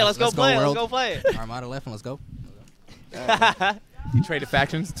Hey, let's go Let's go, play. Let's world. go play. Armada Leffen, let's go. you traded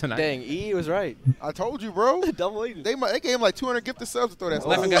factions tonight. Dang, E was right. I told you, bro. Double agent. They gave him like 200 gifted subs to throw that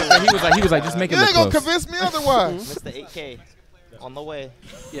Leffen stock. got, he was like, just make it You look ain't gonna close. convince me otherwise. Mr. 8K. On the way.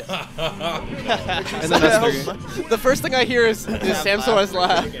 Yeah. And then us three. The first thing I hear is Samsora's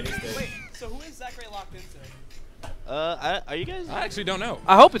laugh. So who is zackray locked into? Are you guys? I actually don't know.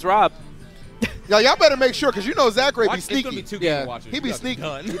 I hope it's Rob. Yo, y'all better make sure, because you know zackray Watch, be it's gonna sneaky. be 2 Yeah. game watchers. He be You guys are sneaky.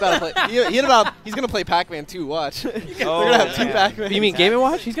 done. He about to play. He's gonna play Pac-Man too. Watch. They're Oh, gonna have 2 yeah. Pac-Man. You mean Game &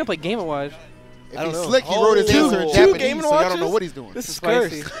 Watch? He's gonna play Game & Watch. If I don't he's know. slick, he wrote his answer in Two Japanese, Game & so I don't know Watches? what he's doing. This is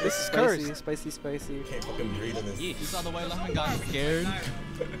Spicy. cursed. This is cursed. Spicy. Can't fucking breathe in this. You saw the way Leffen got scared.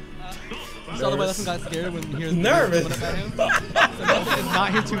 You saw the way Leffen got scared when he hears Nervous. went up at him. So Leffen is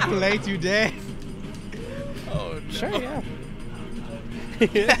not here to play today. Oh no. Sure, yeah.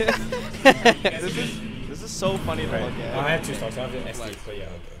 This is so funny to look at. I have 2 stocks. I have the SD, but yeah.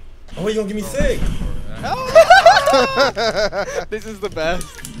 Okay. Oh, you gonna give me SIG? This is the best.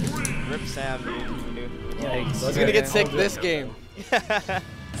 Rip Sam, dude. Yikes. He's gonna get sick this game.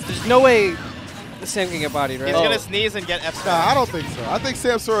 There's no way Sam can get bodied, right? He's gonna sneeze and get F. Nah, I don't think so. I think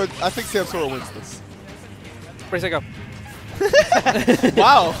Samsora wins this. Brace, go.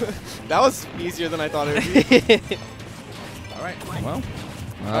 Wow, that was easier than I thought it would be. All right. Well,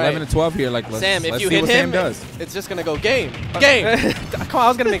 11 and 12 here. Like, let's, Sam, if let's you see hit what him, Sam does. it's just gonna go game. Game. Come on, I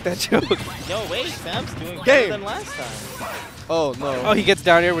was gonna make that joke. Yo, wait, Sam's doing better Game. than last time. Oh no. Oh, he gets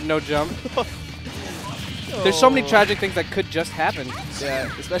down here with no jump. There's so many tragic things that could just happen. Yeah,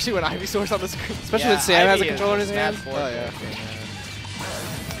 especially when Ivysaur's on the screen. Especially when Sam has a controller in his hand. Oh yeah.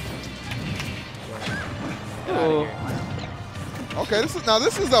 Oh. Okay, this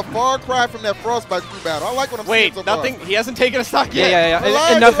is a far cry from that Frostbite crew battle. I like what I'm seeing so far. Nothing. He hasn't taken a stock yet. Yeah.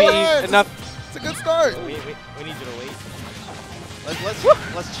 Relax, Enough. relax. Enough. It's a good start. We need you to wait.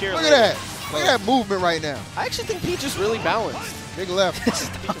 Let's cheer. Look at that. Look at that movement right now. I actually think Peach is really balanced. Big left.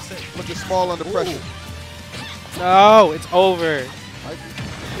 Looking small under pressure. No, it's over.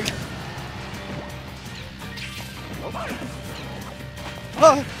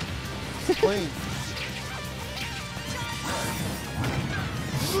 Clean.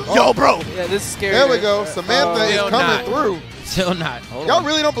 Yo, bro. Yeah, this is scary. There we go. Samantha is coming through. Still not. Y'all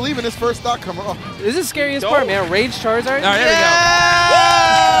really don't believe in this first stock coming off. This is the scariest part, man. Rage Charizard. All right,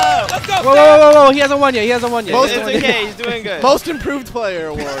 there we go. Let's go. Whoa. He hasn't won yet. It's okay. He's doing good. Most improved player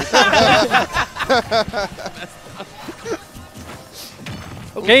award.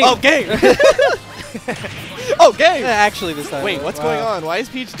 Okay. Oh, game. Oh, game. Actually, this time. Wait, what's going on? Why is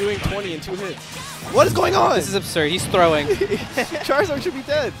Peach doing 20 in 2 hits? What is going on? This is absurd. He's throwing. Charizard should be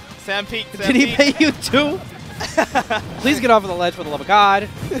dead. Sam peaked. Did he pay you 2? Please get off of the ledge for the love of God.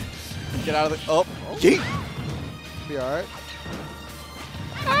 Get out of the. Oh. Yeet. Be all right.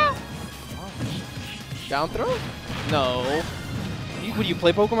 Down throw? No. Would you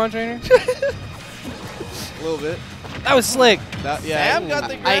play Pokemon Trainer? A little bit. That was slick. Yeah. Sam got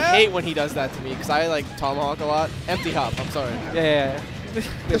the I grab. hate when he does that to me because I like Tomahawk a lot. Empty hop. I'm sorry. Yeah.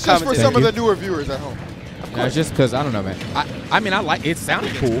 It's just for some of the newer viewers at home. No, it's just because I don't know, man. I mean, I like it.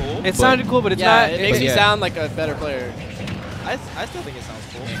 Sounded cool. It sounded cool, but it's Yeah, not. it makes you yeah. sound like a better player. I still think it sounds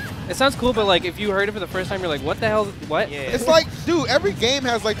cool. It sounds cool, but like if you heard it for the first time, you're like, what the hell? What? Yeah. It's like, dude, every game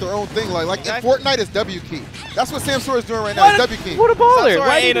has like their own thing. Like Exactly. in Fortnite is W key. That's what Samsora is doing right now. Is W key. What a baller! Samsora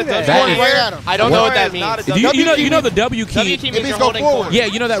Why do you ain't do a that? That Going is- right at him. I don't know what that Is not means. a Do you W know key the W key? W key It means means you're go holding forward. Yeah,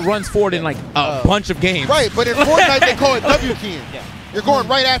 you know that runs forward in like a bunch of games. Right, but in Fortnite they call it W keying. Yeah. You're going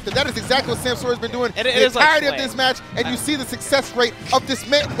right after. That is exactly what Samsora has been doing It the is like entirety of slang. this match, and you see the success rate of this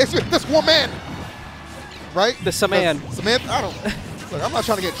man, this woman. Right? The Saman. Samantha, I don't. Look, I'm not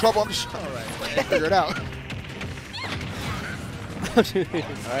trying to get in trouble. I'm just trying to figure it out. All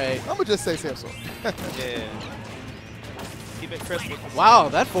right. I'm gonna just say Samsora. Yeah. Keep it crisp. Wow,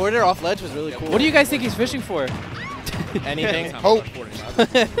 that forward air off ledge was really cool. What do you guys think he's fishing for? Anything? Hope.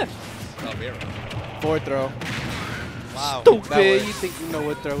 Forward throw. Wow. That Stupid. works. You think you know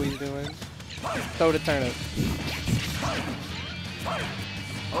what throw he's doing? Throw the turnip.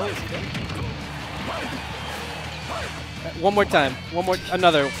 Oh, is he good? One more time. One more.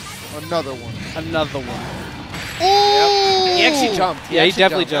 Another. Another one. Another one. Ooh! He actually jumped. Yeah, he actually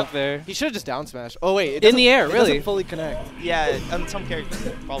definitely jumped there. He should have just down smashed. Oh wait, it In the doesn't- air, it really. doesn't fully connect. Yeah, and some characters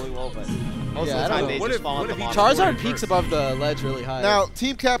probably will, but most Yeah, I of the don't time know. they What just if- fall on what the if he bottom. Charizard peaks above the ledge really high. Now,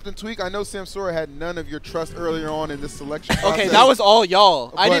 Team Captain Tweek, I know Samsora had none of your trust earlier on in this selection Okay, process. that was all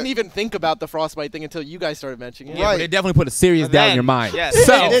y'all. I But- didn't even think about the frostbite thing until you guys started mentioning it. Yeah, but it definitely put a serious And doubt in then- your mind. yes.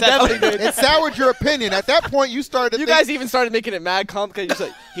 So It definitely did. It soured your opinion. At that point, you started to You think, guys even started making it mad complicated. You're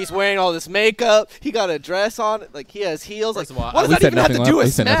just like, he's wearing all this makeup. He got a dress on. Like he has heels. First like, of all, what does we that said even have nothing. to do with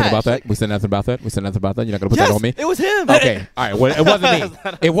We said nothing about Smash? that. We said nothing about that. We said nothing about that. You're not gonna put Yes, that on me. it was him. Okay. All right. Well, it wasn't me.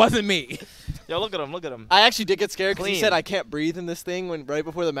 It wasn't me. Yo, look at him, look at him. I actually did get scared because he Clean. said I can't breathe in this thing when right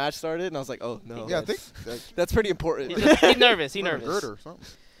before the match started, and I was like, oh no. yeah, I think That's pretty important. He's nervous, he's a nervous. girder or something.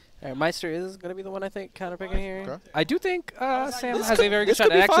 All right, Maister is going to be the one I think counterpicking here. Okay. I do think Sam This has could- a very good this shot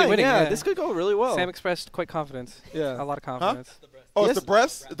could at be actually fine, winning. Yeah, this could go really well. Sam expressed quite confidence. Yeah. A lot of confidence. Oh, Yes. it's the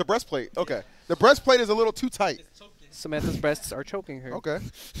breast? It's the breastplate. Okay. The breastplate is a little too tight. Samantha's breasts are choking her. Okay.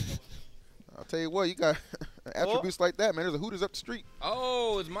 I'll tell you what, you got Attributes like that, man. There's a Hooters up the street.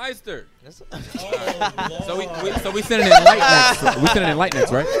 Oh, it's Maister. Oh, So we sending in light next. We sending in light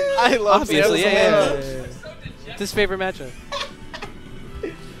next, right? I love Obviously, Samsora. yeah. It's his favorite matchup.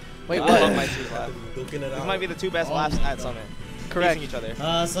 Wait, I what? love Maister's laugh. Looking it These out. might be the 2 best laughs at Summit. Correct. Facing each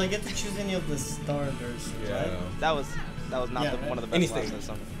other. So I get to choose any of the starters, right? That was not Yeah, one of the Any best laughs stage. at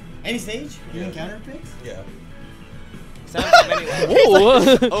Summit. Any stage? Even counter picks? Yeah. Sounds like many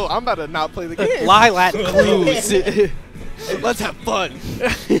laughs. Oh, I'm about to not play the game. Lilac clues. Let's have fun.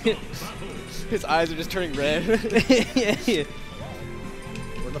 His eyes are just turning red. Yeah.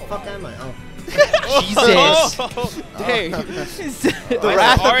 Where the fuck am I? Oh. Jesus. Dang. The wrath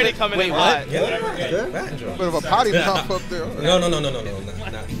wrath of already the- coming wait, in what? hot. Yeah. Good? Bit of a potty mouth up there. No.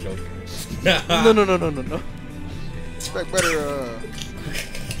 Not joking. No. Expect better.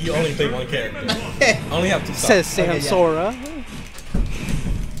 You only play one character. Only have 2 Says stocks. Samsora.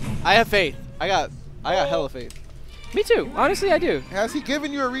 I have faith. I got hella faith. Me too. Honestly, I do. Has he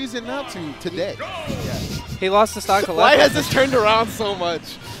given you a reason not to today? He lost the stock to Why Leffen. has this turned around so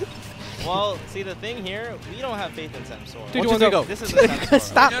much? Well, see, the thing here, we don't have faith in Samsora. Dude, you want to go? This is the Samsora.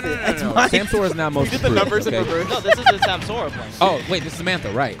 Stop No. it. That's no. mine. Samsora's not most. You did the improved, numbers in okay? reverse. No, this is the Samsora playing. Oh wait, this is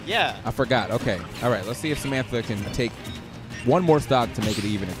Samantha, right? Yeah. I forgot. Okay. All right. Let's see if Samantha can take one more stock to make it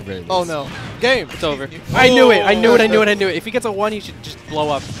even at the very least. Oh no. Game. It's over. I knew it. I knew it. If he gets a 1, he should just blow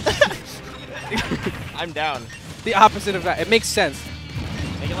up. I'm down. The opposite of that. It makes sense.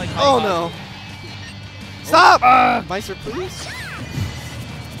 Make it like Oh high no. Stop! Meister, please.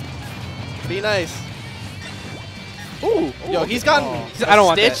 Be nice. Ooh. Yo, he's gotten I don't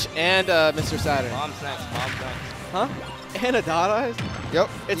want Stitch and Mr. Saturn. Mom's next. Huh? And a dot eyes? Yep.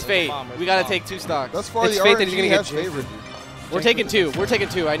 It's fate. Bomb, We gotta bomb. take 2 stocks. Thus far, It's the fate that he's gonna RNG get has jailed. favored you. We're taking 2. We're taking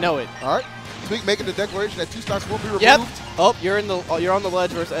 2. I know it. All right. Tweek making the declaration that 2 stocks will be removed. Yep. Oh, you're on the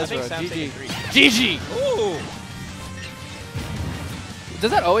ledge versus I think Ezra. Sam's taking GG. 3. GG. Ooh.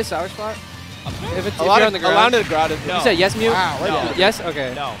 Does that always sour spot? If it's if Allow you're on the ground. to ground. No. You said yes, Mew? Wow. Right No. there. Yes?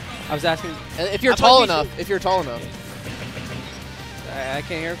 Okay. No. I was asking. If you're I thought tall you enough. If you're tall enough. I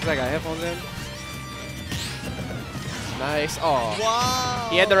can't hear because I got headphones in. Nice. Oh. Wow.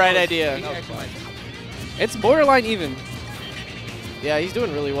 He had the right idea. It's borderline even. Yeah, he's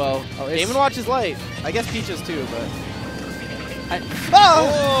doing really well. Game & Watch is light. I guess Peach is too, but.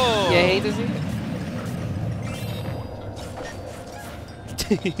 Oh. Yeah, hate to see it.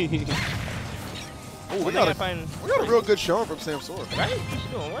 Oh, We gotta find. we got a real good showing from Samsora. Right? He's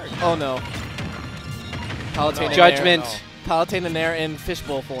doing work. Oh no. Palatine and Judgment. Nair. Palatine and Nair in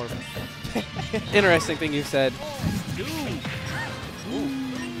fishbowl form. Interesting thing you said.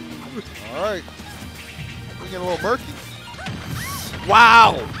 All right. We're getting a little murky.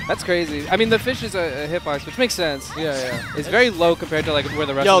 Wow. That's crazy. I mean, the fish is a hitbox, which makes sense. Yeah. It's very low compared to like where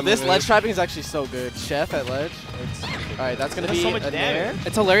the rest Yo, of the this move ledge is. trapping is actually so good. Chef at ledge. Alright, that's gonna That's be so much a damage. Nair.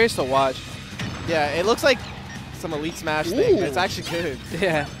 It's hilarious to watch. Yeah, it looks like some Elite Smash thing. But it's actually good.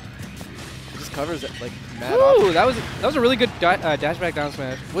 Yeah. It just covers it like mad off. Ooh, that was a really good dash back down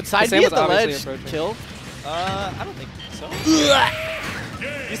smash. Would side Sam B was at the obviously ledge approaching. kill? I don't think so.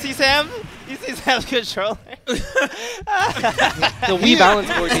 You see Sam? You see Sam's controller? The Wii balance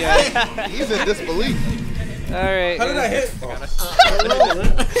board, yeah. He's in disbelief. All right. How did I hit? Go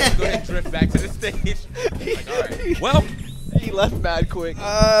ahead and drift back to the stage. Like, all right. Well, He left mad quick.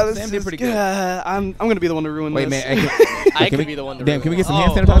 Sam did pretty good. I'm gonna be the one to ruin Wait, this. man. I can could we- be the one to Damn, ruin can we it. get some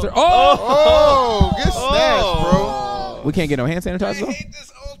hand sanitizer? Oh! Oh, good snatch, bro. We can't get no hand sanitizer, though?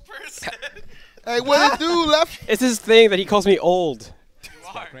 this old person. Hey, what it do, Left? It's his thing that he calls me old.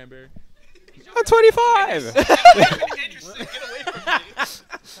 Cranberry. I'm 25.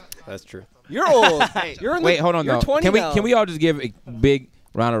 That's true. You're old. You're in Wait, the, hold on, you're though. 20 now. Can we all just give a big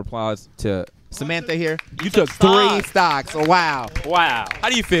round of applause to Samantha here? You took 3 stocks. Oh, wow. Wow. How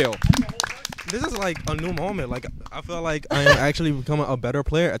do you feel? This is like a new moment. Like, I feel like I'm actually becoming a better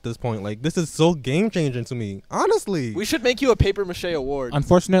player at this point. Like, this is so game changing to me. Honestly. We should make you a paper mache award.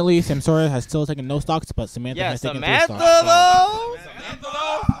 Unfortunately, Samsora has still taken no stocks, but Samantha Yeah, has taken 3 Samantha stocks. though.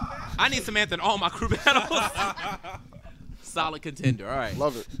 I need Samantha in all my crew battles. Solid contender. All right.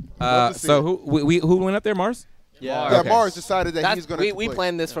 Love it. Love to see So it. who went up there, Mars? Yeah. Yeah, Okay. Mars decided that he's going to we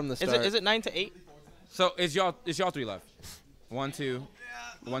planned this from the start. Is it 9 to 8? So is y'all 3 left? 1, 2,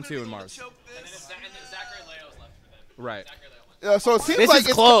 1, 2, and Mars. Right. So it seems This like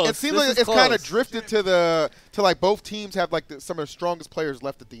is close. it seems This like is it's kind of close. drifted to like both teams have like some of the strongest players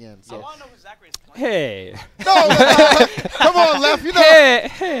left at the end. So Hey. no, come on, Left. You know,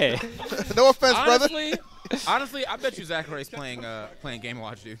 Hey. no offense, brother. Honestly, I bet you Zackray's playing Game &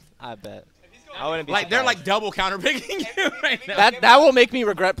 Watch, dude. I bet. I wouldn't be Like they're surprised. like double counter picking you right now. That will make me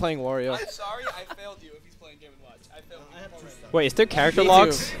regret playing Wario. I'm sorry, I failed you if he's playing Wait, is there character Me too.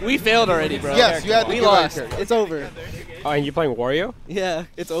 locks? We failed already, bro. Yes, you had to We give out lost. character. It's over. Oh, and you playing Wario? Yeah,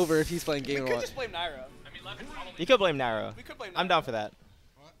 it's over if he's playing Game & Watch. blame Nairo. You could blame Nairo. I'm down for that.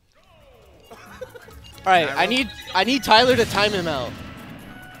 All right, I need Tyler to time him out.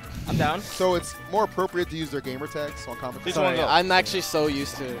 I'm down. So it's more appropriate to use their gamer tags on competition. Sorry, I'm actually so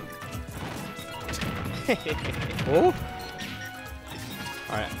used to it. Oh.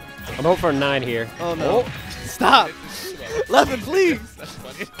 All right. I'm hoping for a 9 here. Oh no! Stop, Leffen, please.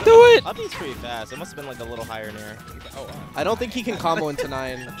 Do it. I think it's pretty fast. It must have been like a little higher in here. I don't think he can combo into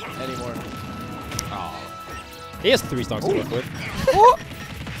 9 anymore. Oh. He has 3 stocks to work with.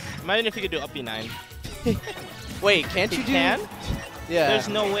 Imagine if you could do up B9. Wait, can't you He do? can? Yeah. There's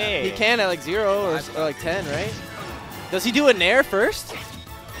no way. He can at like 0 or like 10, right? Does he do a Nair first?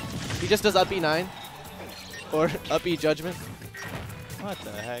 He just does up B9 or up B Judgment. What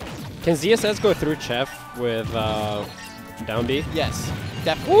the heck? Can ZSS go through Chef with down B? Yes,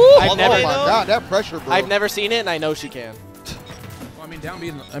 definitely. Oh I've never. my god, that pressure, bro. I've never seen it, and I know she can. Well, I mean, down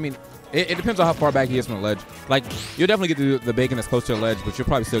B. I mean, it depends on how far back he is from the ledge. Like, you'll definitely get the bacon that's close to the ledge, but you'll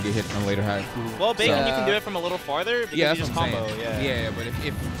probably still get hit on the later half. Well, bacon, you can do it from a little farther because Yeah, you that's just what I'm combo. saying. Yeah. Yeah, but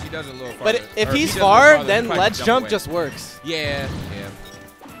if she does it a little farther. But if or he's he does it a little far, farther, then he'll probably ledge jump away. just works. Yeah,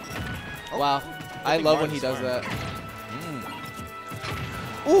 yeah. Wow, I love when he does that.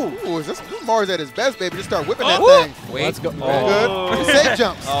 Ooh, is this Mars at his best, baby? Just start whipping that Wait. thing. Let's go. Good. Safe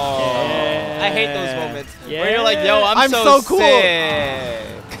jumps. Oh. I hate those moments. Yeah. Where you're like, yo, I'm so cool. sick.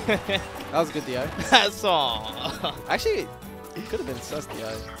 That was a good DI. That's all. Actually, it could have been sus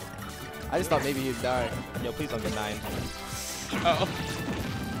DI. I just thought maybe he'd die. Yo, please don't get 9. Uh-oh.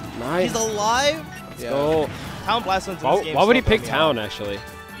 Nice. He's alive? Let's go. Town Blast in this game. Why would he so pick throw me Town, off. actually?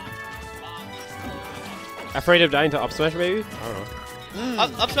 Afraid of dying to up smash, maybe? I don't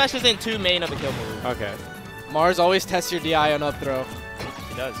know. Up smash isn't too main of a kill move. Okay. Mars always tests your DI on up throw.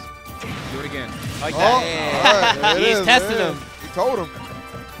 He does. Do it again. Like Oh, that. all right, there it He's is, testing there it him. is. He told him.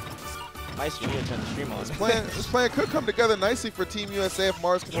 Nice, you need to turn the stream on. This plan could come together nicely for Team USA if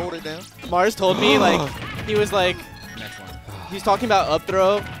Mars can hold it down. Mars told me, like, he was like, Next one. he's talking about up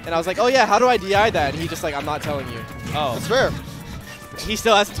throw, and I was like, oh yeah, how do I DI that? And he just like, I'm not telling you. Oh. That's fair. He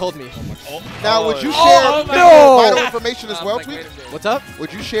still hasn't told me. Now, would you share Oh, pivotal no. vital information as well, Like, Tweek? wait a minute. What's up?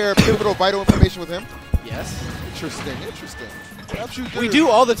 Would you share pivotal vital information with him? Yes. Interesting, interesting. Perhaps you We do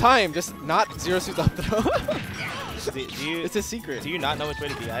all the time, just not zero suits up throw. Do you, It's a secret. do you not know which way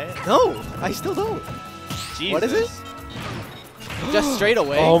to DI it? No, I still don't. Jesus. What is it? Just straight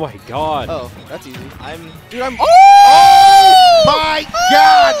away. Oh my god. Oh, that's easy. Dude, I'm. Oh my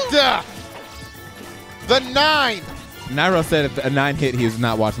god! The 9! Nairo said if a 9 hit, he was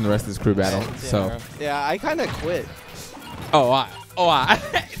not watching the rest of his crew battle. So. Yeah, I kind of quit. Oh, I.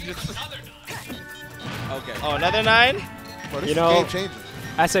 Okay. Oh, another 9? Bro, this You is know, game changing.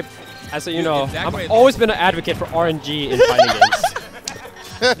 As a you Dude, know, exactly. I've always been an advocate for RNG in fighting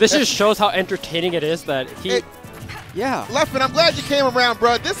games. This just shows how entertaining it is that he. Yeah. Leffen, I'm glad you came around,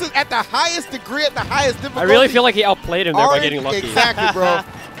 bro. This is at the highest degree, at the highest I difficulty. really feel like he outplayed him there by getting lucky. Exactly, bro.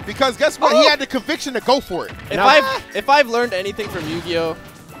 Because guess what? He had the conviction to go for it. If I've learned anything from Yu-Gi-Oh,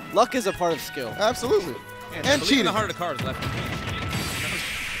 luck is a part of skill. Absolutely. And And believe in cheating. the heart of the cards left.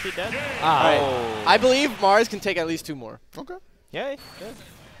 He dead? All right. I believe Mars can take at least 2 more. Okay. Yeah.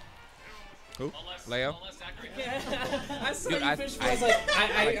 Who? Leo? I saw Dude, you I- fish I- I was like,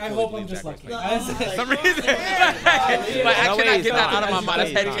 I hope I'm just lucky. For some reason. But I cannot get that out of my mind.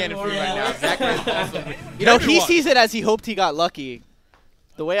 That's headcanon for me right now. Zackray is awesome. You know, he sees it as he hoped he got lucky.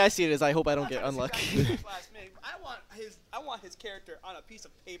 The way I see it is I hope I don't get unlucky. I want his character on a piece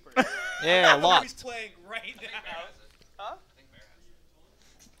of paper. Yeah, locked. He's playing right now. Huh?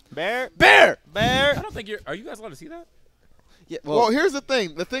 Bear? Bear! Bear? I don't think you're. Are you guys allowed to see that? Yeah, Well, here's the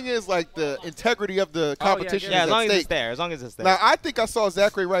thing. The thing is, like, the integrity of the competition Yeah, is as long at as it's stake. there. As long as it's there. Now, I think I saw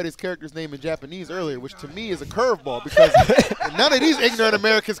Zackray write his character's name in Japanese earlier, which to me is a curveball because none of these ignorant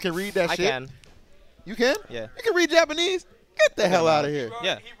Americans can read that I shit. can. You can? Yeah. You can read Japanese? Get the hell out of here.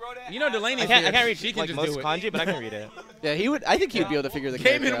 Yeah. You know, Delaney's I can't here. read She can like just most do it. kanji, but I can read it. Yeah, he would. I think he would be able to figure the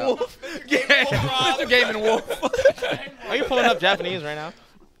Game character and out. Wolf. Mr. Game and Wolf. Are you pulling up Japanese right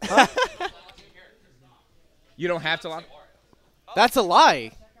now? You don't have to lock. That's a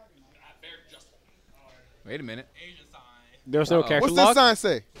lie. Wait a minute. There's no character What's this lock. sign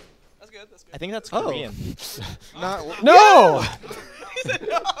say? I think that's Korean. No.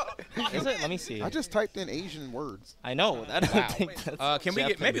 Is it? Let me see. I just typed in Asian words. I know. I don't think that's Can we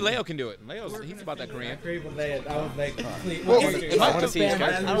get? Maybe Leo can do it. He's about that Korean. I would like complete. Well, I want to see his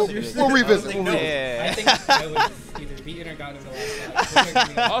character. We'll revisit. We'll revisit. Yeah. I think I would either I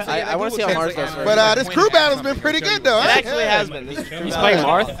want to see how Mars does. But this crew battle's been pretty good, though. It actually has been. He's playing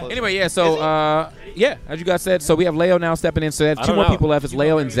Marth. Anyway, yeah. So yeah, as you guys said, so we have Leo now stepping in. So that's two more people left. It's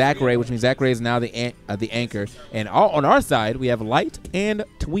Leo and Zackray, which means Zackray is now the anchor. And on our side, we have Light and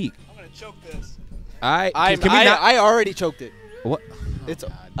Tweek. I'm gonna choke this. I already choked it. What?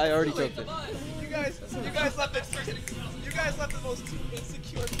 I already choked it. You guys left it. You guys left the most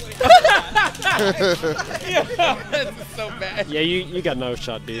insecure player. That's so bad. Yeah, you got no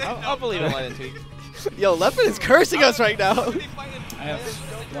shot, dude. I'll believe it, Light and Tweek. Yo, Leffen is cursing us right now. I have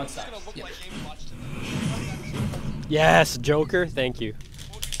one stock. Yes, Joker. Thank you.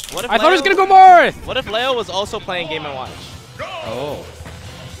 What if I thought it was Leo- gonna go Marth. What if Leo was also playing Game & Watch? Oh.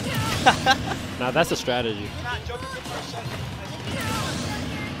 Now that's a strategy.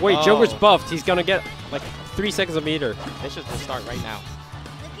 Wait, Oh. Joker's buffed. He's gonna get like 3 seconds of meter. They should just start right now.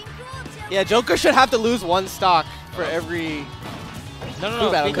 Yeah, Joker should have to lose one stock for every.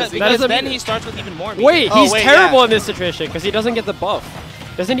 No, battle, because doesn't then mean- he starts with even more meter. Wait, Oh, he's wait, terrible yeah. in this situation because he doesn't get the buff.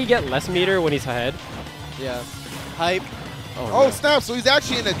 Doesn't he get less meter when he's ahead? Yeah. Hype. Oh, snap. So he's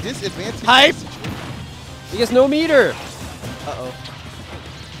actually in a disadvantage. Hype. He gets no meter. Uh-oh.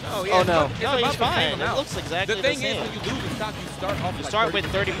 Oh, yeah, Oh, no. it's No, about he's the fine. same It amount. looks exactly the the thing same. is, when you lose in stock, you start off. You like start with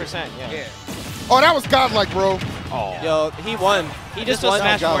 30%. 30%, yeah. Oh, that was godlike, bro. Oh. Yo, he won. He just won.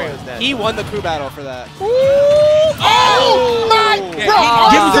 Smash Warriors dead. He won the crew battle for that. Oh, my Yeah, bro.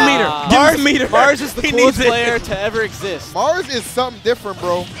 give him some meter. Give him some meter. Mars is the He coolest needs it. player to ever exist. Mars is something different,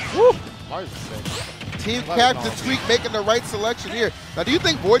 bro. Woo. Mars is sick. Team Captain Tweek making the right selection here. Now, do you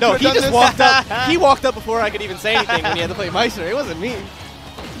think Void No, could he have done just this? walked up. He walked up before I could even say anything when he had to play Maister. It wasn't me.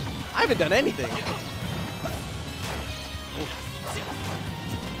 I haven't done anything.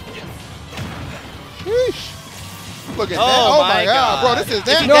 Sheesh. Look at Oh, that. Oh, my my God. God. Bro, this is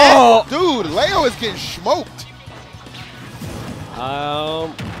that. No. Dude, Leo is getting smoked.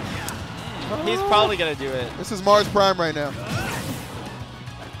 He's probably going to do it. This is Mars Prime right now.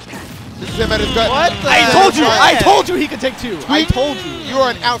 This is him at his gut. What the I heck? told you he could take two. I told you. You are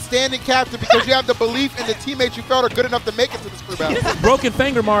an outstanding captain because you have the belief in the teammates you felt are good enough to make it to this crew battle. Broken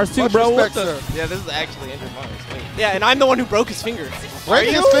finger Mars too, Much bro. respect, What the? sir. Yeah, this is actually injured Mars. Wait. Yeah, and I'm the one who broke his finger. Break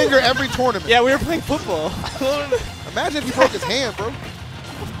his finger every tournament. Yeah, we were playing football. Imagine if he broke his hand, bro.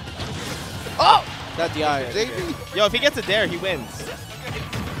 Oh! That DI. JV. Yo, if he gets a dare, he wins.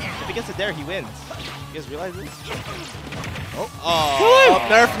 If he gets a dare, he wins. You guys realize this? Oh,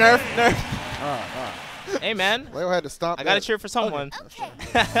 Nerf. Hey, man. Leo had to stop. I got to that. cheer for someone. All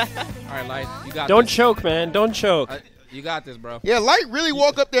right, Light, you got Don't this. choke, man. Don't choke. You got this, bro. Yeah, Light really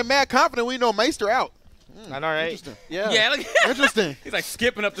walked up there mad confident. We know Maister out. I know, right? Interesting. Yeah. Yeah, look. Interesting. He's like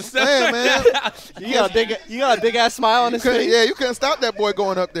skipping up the steps. Yeah, man. You got a big ass smile on his face. Yeah, you couldn't stop that boy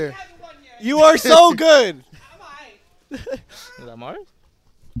going up there. You are so good. Is that Mars?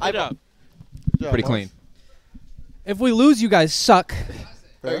 Good job. Pretty clean. If we lose, you guys suck.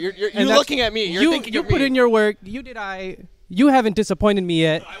 You're And that's- looking at me. You're thinking you of put me. in your work. You did. You haven't disappointed me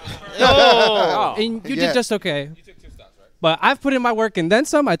yet. Oh. And you Yeah. did just okay. You took 2 stocks, right? But I've put in my work and then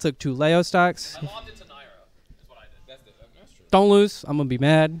some. I took 2 Leo stocks. I lobbed it to Nairo. That's what I did. That's true. Don't lose. I'm gonna be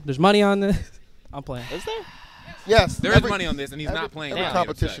mad. There's money on this. I'm playing. Is there? Yes. There is money on this, and he's not playing. Every Nairo,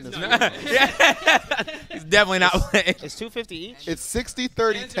 competition so- is. Yeah. He's definitely not playing. It's 250 each? It's 60,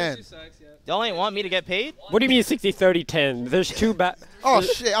 30, 10. Y'all ain't want me to get paid? What do you mean 60, 30, 10? There's 2 Oh,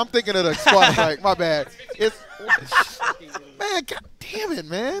 shit. I'm thinking of the squad strike. My bad. It's. Man, God damn it,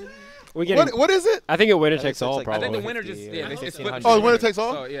 man. What is it? I think a winner takes all, like- probably. I think the winner just they split. Oh, the winner takes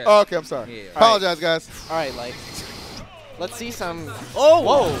all? So, yeah. Oh, okay, I'm sorry. Yeah. Apologize, guys. All right, like, let's see some. Oh,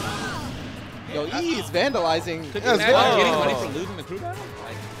 whoa. Yo, he's vandalizing. Could Yeah, you it's imagine good. getting money for losing the crew battle?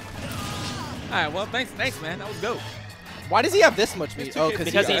 Like, all right, well, thanks, man. That was dope. Why does he have this much meat? Oh,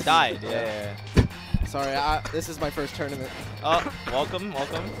 Because he died. Yeah. Sorry, this is my first tournament. Oh, welcome.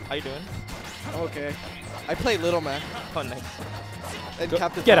 How you doing? Okay. I play Little Man. Oh, nice. And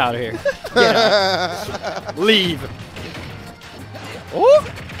Captain Get out of here. Get out. Leave. Ooh.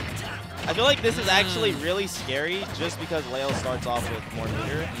 I feel like this is actually really scary just because Leo starts off with more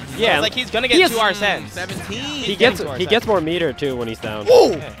meter. Yeah. It's like he's going to get 2 Arsens. 17. He gets more meter, too, when he's down.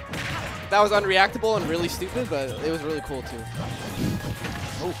 Ooh! That was unreactable and really stupid, but it was really cool, too.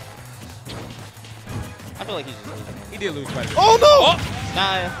 Oh. I feel like he's just losing. He did lose by the Oh, no!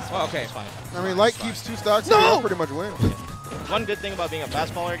 Nah, well, okay. It's fine. I mean, Light keeps 2 stocks. No! So he'll pretty much win. One good thing about being a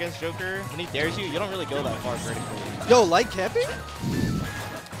fast baller against Joker, when he dares you, you don't really go that far vertically. Yo, Light camping?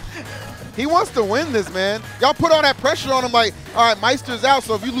 He wants to win this, man. Y'all put all that pressure on him like, all right, Maister's out,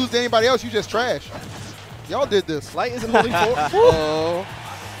 so if you lose to anybody else, you just trash. Y'all did this. Light isn't holding forward. Oh.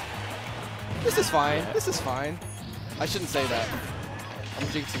 This is fine. This is fine. I shouldn't say that. I'm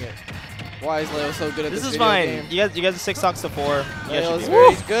jinxing it. Why is Leo so good at this This is video fine. game? You guys are 6 stocks to 4. Leo's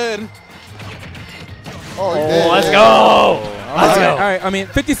very good. Oh, let's go. Let's go. All right, I mean,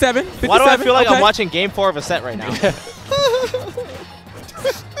 57. Why do I feel like okay. I'm watching Game 4 of a set right now? Why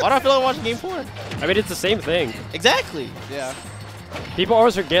do I feel like I'm watching Game 4? I mean, it's the same thing. Exactly. Yeah. People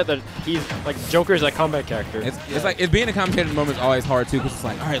always forget that he's like Joker's a combat character. It's like being a commentator in the moment is always hard too, because it's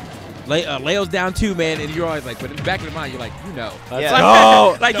like, all right, Leo's down 2, man, and you're always like, but in the back of your mind, you're like, you know, Let's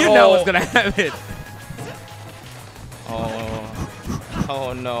go. Like you know what's gonna happen.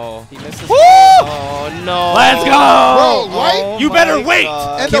 Oh no. He misses. Oh no. Let's go. Bro, Light? You better wait.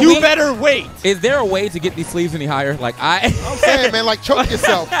 And You better wait. Is there a way to get these sleeves any higher? Like I'm saying, man, like choke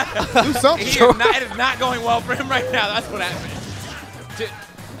yourself. Do something. It is not going well for him right now. That's what happened.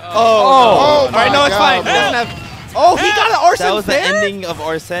 All right, no, it's God, fine. He doesn't have. Oh, he got an Arsene That was the fair? ending of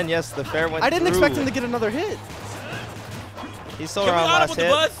Arsene. Yes, the fair went I didn't through. expect him to get another hit. He's still Can we around line up last with hit.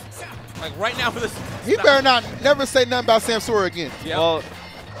 the buzz? Like right now for this. He better not never say nothing about Samsora again. Yep. Well,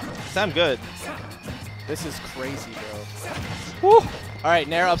 Sam good. This is crazy, bro. Woo. All right,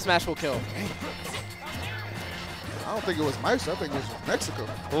 Nairo up smash will kill. I don't think it was Maister. I think it was Mexico.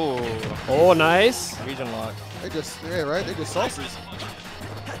 Ooh. Oh, nice. Region lock. They just, yeah, right? They just sauces.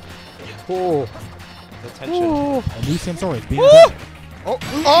 Oh. The tension. And these Samsora is being Oh,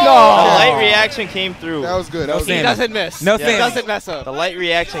 The oh! light reaction came through. That was good. That was He good. doesn't miss. No He Sammy. doesn't mess up. The light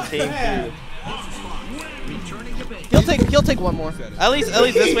reaction came through. He'll take one more. At least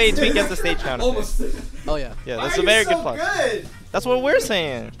this way Tweek gets the stage counter. Oh yeah. Yeah, that's a very good plus. That's what we're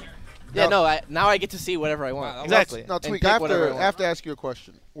saying. Yeah, no. Now I get to see whatever I want. Exactly. Now, And Tweek, pick I whatever I have want. to ask you a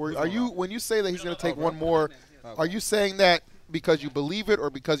question. Are you, when you say that he's going to take one more, are you saying that because you believe it or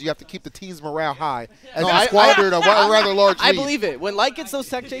because you have to keep the team's morale high as you squandered a rather large lead? I believe it. When Light gets those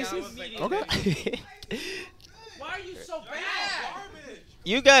tech chases. Okay. Why are you so bad?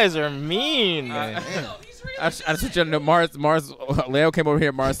 You guys are mean. I just want you to know, Mars, Leo came over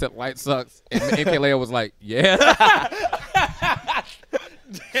here. Mars said, "Light sucks," and MkLeo was like, "Yeah."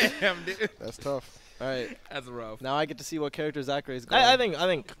 Damn, dude. That's tough. All right. That's rough. Now I get to see what character Zackray is going. I think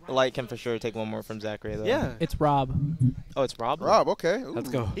Light can for sure take one more from Zackray though. Yeah. It's Rob. Oh, it's Rob. Rob, okay. Ooh. Let's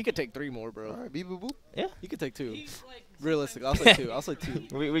go. He could take 3 more, bro. All right, beep, boop, boop. Yeah. He could take 2. Realistic. I'll say 2. I'll say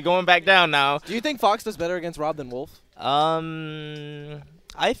 2. We going back down now. Do you think Fox does better against Rob than Wolf? I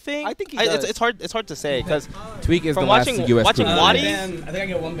think he does. it's hard to say because Tweek is from the last watching US watching group. Wadi, I think I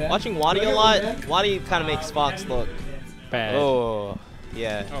get one ban. watching Wadi a lot. Wadi kind of makes Fox look Bad. Oh,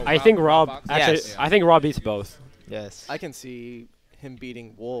 yeah. I think Rob actually. Yes. I think Rob beats both. Yes. I can see him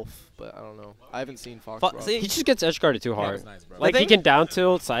beating Wolf, but I don't know. I haven't seen Fox. Rob. See, He just gets edge guarded too hard. nice, bro. Like he can down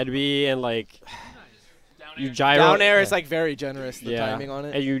tilt, side B, and like you gyro. Down air is like very generous. The timing on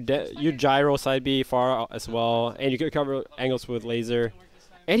it. And you gyro side B far as well, and you can cover angles with laser.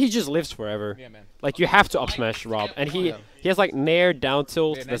 And he just lives forever. Yeah, man. Like you have to up smash Rob, and he has like nair down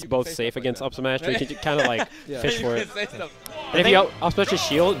tilt Yeah, now that's you can both say safe stuff like against that. up smash. So you can kind of like fish for it. I And if you up smash his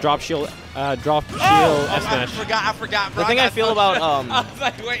shield, drop shield, up smash. I forgot. The thing I feel about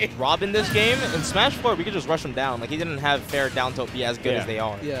Rob in this game in Smash 4, we could just rush him down. Like he didn't have fair down tilt be as good as they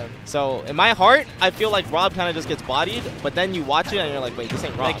are. Yeah. So in my heart, I feel like Rob kind of just gets bodied, but then you watch it and you're like, wait, this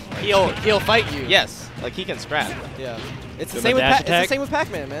ain't Rob. Like he'll fight you. Yes, like he can scrap. Yeah. It's the Good same with dash it's the attack. same with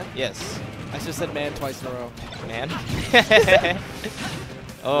Pac-Man, man. Yes, I just said man twice in a row. man.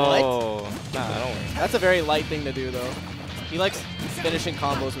 Oh, nah, don't worry. That's a very light thing to do, though. He likes finishing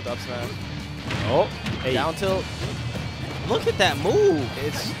combos with up smash. Oh, hey. Down tilt. Look at that move.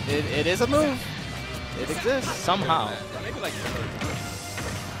 It is a move. It exists Somehow. Maybe like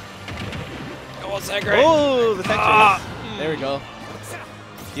Go on, zackray. Oh, the tech There we go.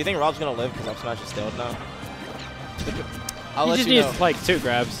 Do you think Rob's gonna live because up smash is stalled now? I'll He let just you needs know. like 2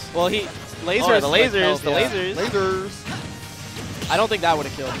 grabs. Well, he lasers. Oh, the like, lasers, health, the yeah. lasers. Lasers. I don't think that would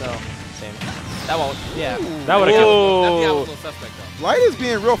have killed. No. Same. That won't. Yeah. That would have killed. That'd be a little suspect though. Light is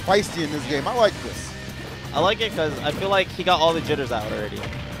being real feisty in this game. I like this. I like it because I feel like he got all the jitters out already.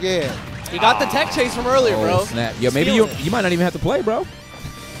 Yeah. He got the tech chase from earlier, bro. Oh, snap. Yo, maybe you might not even have to play, bro.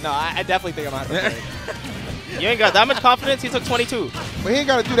 No, I definitely think I'm gonna have to play. You ain't got that much confidence. He took 22. But he ain't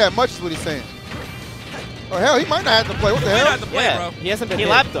got to do that much is what he's saying. Oh, hell, he might not have to play. What the hell? Yeah, He hasn't been he hit.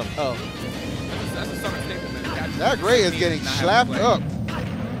 lapped him. Oh. That's a summer statement, man. That Gray is getting slapped up.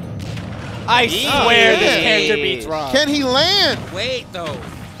 I swear this character beats Rob. Can he land? Wait though.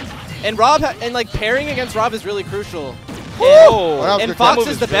 And Rob and like pairing against Rob is really crucial. Oh, that was And good. Fox move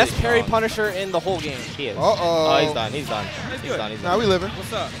is is the best really parry strong. punisher in the whole game. He is. Uh-oh. Oh, he's done. He's done. He's done. He's Nah, done. we living.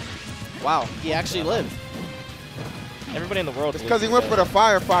 What's up? Wow, he actually lived. Everybody in the world. It's because he went for the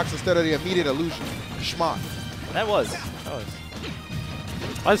Firefox instead of the immediate illusion. Schmuck. That was.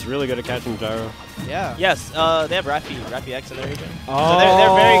 I was really good at catching gyro. Yeah. Yes, they have Raffy X in their region. So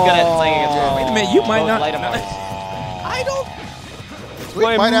they're very good at playing against Raffy. Wait a minute, you might not. Light and Mars. I don't. Tweek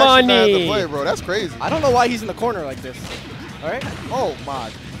My might actually not have to money. play, bro. That's crazy. I don't know why he's in the corner like this. All right. Oh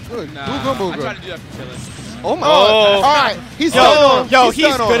my. Good. Nah, Booga I tried booga. to do that for chilling. Oh my. All right. He's Yo, done on him. yo, he's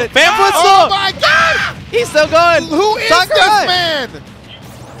done on good him. at Fanfoot. Oh my God! He's so good. Who is Talk this good. man?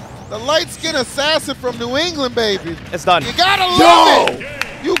 The light-skinned assassin from New England, baby. It's done. You gotta love it.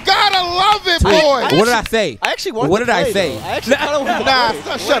 You gotta love it, boy. What did I say? I actually wanted What to did I play, say? though. I actually kind of wanted to Nah,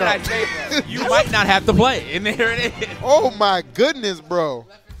 play. shut up. You might not have to play. And there it is. Oh my goodness, bro.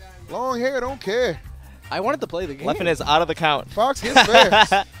 Long hair, don't care. I wanted to play the game. Leffen is out of the count. Fox hits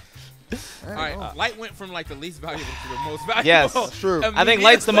fast. All right, Light went from like the least valuable to the most valuable. Yes. That's true. I think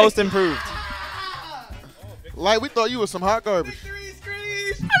Light's the most improved. Light, we thought you was some hot garbage.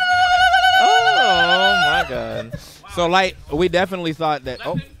 Oh my God. So Light, we definitely thought that.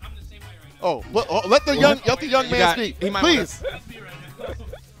 Oh, Let the young man got- speak, he might please.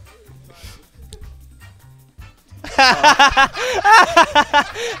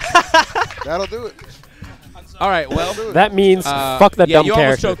 That'll do it. all right. Well, That means fuck the yeah, dumb you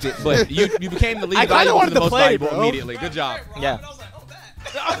almost character. choked it, but you became the least I kinda valuable to wanted the to most play, valuable bro. immediately. Good job. Yeah.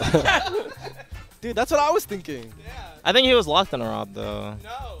 Dude, that's what I was thinking. I think he was locked in a rob though. No.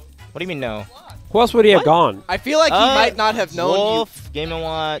 What do you mean no? Who else would he have gone? I feel like he might not have known Wolf, Game &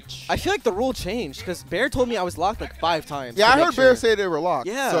 Watch. I feel like the rule changed because Bear told me I was locked like 5 times. Yeah, to I make heard sure. Bear say they were locked.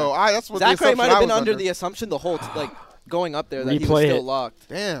 Yeah. So that's what the zackray assumption might I have been was under the assumption the whole like going up there that he was Replay still it. locked.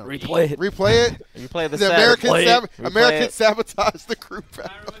 Damn. Replay it. Replay it. Replay the The set. Americans sabotage the group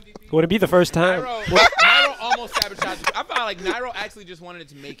battle. Would it be the first time? Nairo almost sabotaged it. I felt like Nairo actually just wanted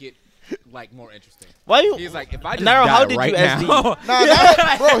to make it like more interesting. Why you? He's like, if I just Nairo, die how did right you now, SD?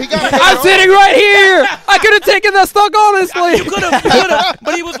 Nah, bro, he got I'm sitting right here. I could have taken that stock honestly. you could have,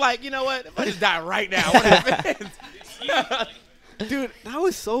 but he was like, you know what? If I just die right now, what happens? Dude, that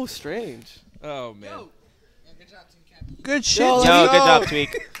was so strange. Oh man. Good shit. Yo, good job,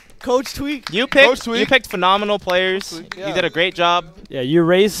 Tweek. Coach Tweek. You Coach picked Tweek. you picked phenomenal players. Yeah. You did a great job. Yeah, you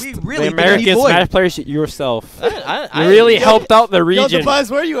raised We really the American beat Void. Smash players yourself. I You really Yo, helped out the Yo, region.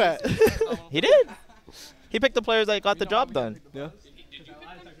 DeBuzz, where you at? He did. He picked the players that got the job done. Yeah.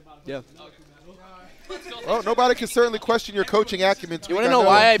 Yeah. Oh, nobody can certainly question your coaching acumen. You want to know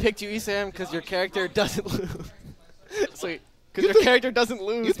why I picked you, ESAM? Because your character doesn't lose. Sweet. Because your character doesn't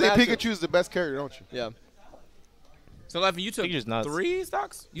lose. You think matchups. Pikachu's the best character, don't you? Yeah. So Leffen, you took Pikachu's nuts. 3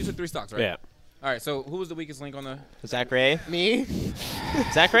 stocks. You took 3 stocks, right? Yeah. All right. So who was the weakest link on the? Zackray. Me?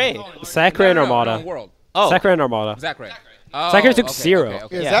 Zackray. Zackray and Armada. No, world. Oh. Zackray and Armada. Zackray. Zackray took 0.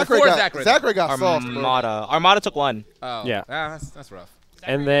 Yeah, Yeah. Zackray got soft, bro. Armada. Armada took 1. Oh. Yeah. That's rough.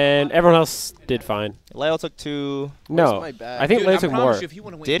 And then everyone else did fine. Leo took 2. No, my bad? I think Dude, Leo I took promise more. you, if he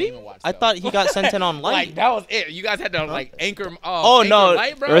would've went Did he? Game & Watch, I though. thought he got sent in on Like light. that was it. You guys had to like anchor. Oh, anchor no.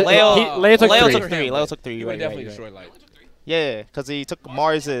 Light, bro. Leo- Leo took Leo 3. took 3. Leo took 3. He Right, would definitely right. destroy Light. Yeah, because he took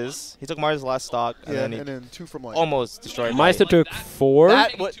Mars's. He took Mars's last stock, and Yeah, then and he then 2 from Light. almost destroyed Maister Light. took 4.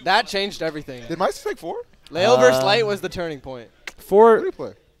 That changed everything. Did Maister take 4? Leo versus Light was the turning point. What did he 4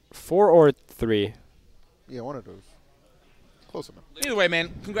 play? 4 or 3. Yeah, one of those. Close enough. Either way, man,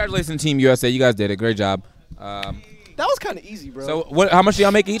 congratulations, Team USA. You guys did a great job. That was kind of easy, bro. So, what? How much do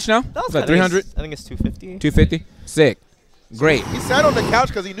y'all make each now? That was Like kinda 300, I think it's 250. 250. Sick. Great. He sat on the couch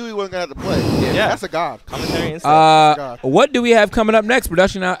because he knew he wasn't going to have to play. Yeah. That's a god. Commentary and God. What do we have coming up next?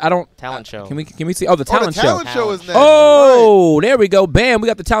 Production. I don't. Talent show. Can we see? Oh, the talent the talent show. show is next. Oh, there we go. Bam, we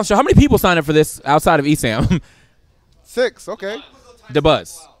got the talent show. How many people signed up for this outside of ESAM? 6, okay. The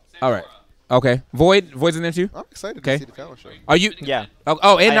Buzz. All right. Okay. Void's in there too? I'm excited Okay. to see the talent show. Are you? Yeah.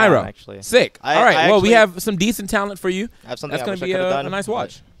 Oh, and I am, Nairo. actually. Sick. I- All right. I Well, we actually- have some decent talent for you. I have something That's I going wish to I be could've done, a nice but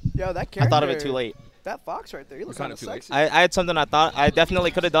watch. Yo, that I character. thought of it too late. That fox right there, he looks kinda kind of too late? sexy. I had something I thought I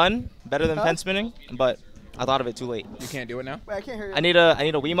definitely could have done better than Huh? pen spinning, but I thought of it too late. You can't do it now? Wait, I can't hear you. I need a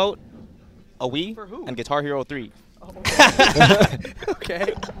Wiimote, a Wii, For who? and Guitar Hero 3.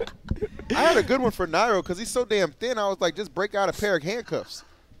 Okay. I had a good one for Nairo because he's so damn thin. I was like, just break out a pair of handcuffs.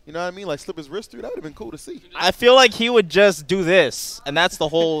 You know what I mean? Like slip his wrist through. That would have been cool to see. I feel like he would just do this, and that's the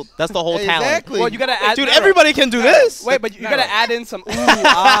whole talent. Exactly. Well, you gotta add. Dude, everybody can do this. Wait, but you gotta add in some like.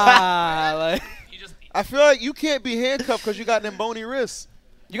 I feel like you can't be handcuffed because you got them bony wrists.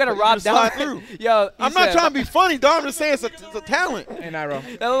 You gotta But you rob just down slide through. Yo, I'm not trying to be funny, dog. I'm just saying it's a talent. Hey, Nairo.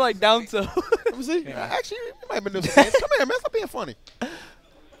 That look like down to. Let me see. Actually, you might have been doing some hands. Come here, man. Stop being funny.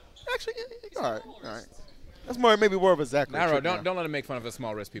 Actually, all right. That's maybe more of a Zachary. Nairo, trick don't now. let him make fun of us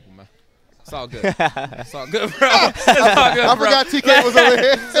small wrist people, man. It's all good. It's all good, bro. It's all good, I bro. forgot TK was over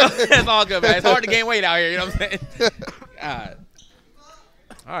here. It's all good, man. It's hard to gain weight out here. You know what I'm saying? God.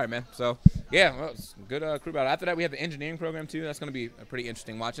 All right, man. So, yeah, well, it's a good crew battle. After that, we have the engineering program, too. That's going to be a pretty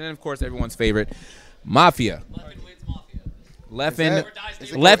interesting watch. And then, of course, everyone's favorite, Mafia. Leffen,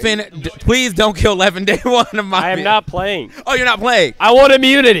 please don't kill Leffen day one of Mafia. I am not playing. Oh, you're not playing? I want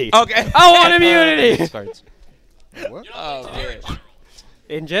immunity. Okay. I want immunity. What? Oh, man.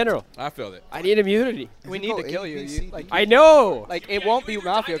 In general. I feel it. I need immunity. We need to kill you. Like, I know. Like, it won't be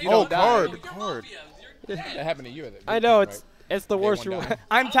Mafia if you don't die. Card. That happened to you. I know. It's the worst.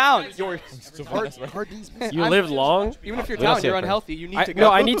 I'm Town. You're You live long. Even if you're Town, you're unhealthy. You need to go.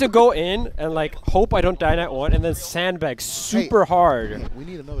 No, I need to go in and like hope I don't die night one, and then sandbag super hard. We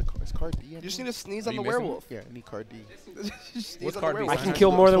need another card. Is card D? You just need to sneeze on the werewolf. Yeah, I need card D. What's card D? I can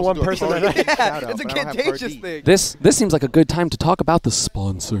kill more than one person at night. Yeah, it's a contagious thing. This seems like a good time to talk about the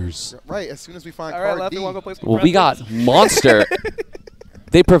sponsors. Right, as soon as we find All right, card Lefty, D. wanna go play some Well, we got Monster.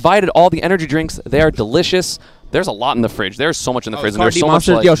 They provided all the energy drinks. They are delicious. There's a lot in the fridge. There's so much in the fridge. And there's so much.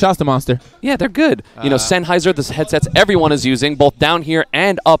 Yo, shouts to Monster. Yeah, they're good. You know, Sennheiser, the headsets everyone is using, both down here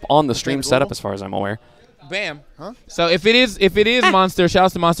and up on the stream setup, as far as I'm aware. Bam. Huh? So if it is Monster,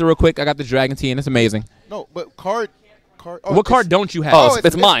 shouts to Monster real quick. I got the Dragon Tea and it's amazing. No, but card. Oh, what card don't you have? Oh,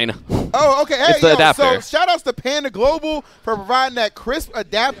 it's mine. Oh, okay. Hey, it's the adapter. So shout outs to Panda Global for providing that crisp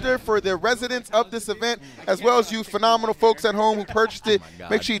adapter for the residents of this event, as well as you phenomenal folks at home who purchased it.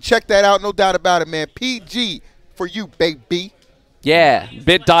 Make sure you check that out. No doubt about it, man. PG for you, baby. Yeah,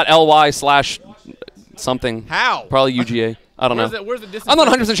 bit.ly/something. How? Probably UGA. I don't know. Where's the distance? I'm not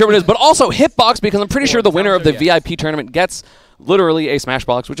 100% sure what it is, but also Hitbox, because I'm pretty sure the winner of the VIP tournament gets literally a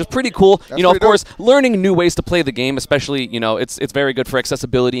Smashbox, which is pretty cool. That's you know, of pretty course, learning new ways to play the game, especially, you know, it's very good for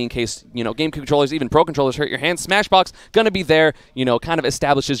accessibility in case, you know, game controllers, even pro controllers hurt your hands. Smashbox gonna be there, you know, kind of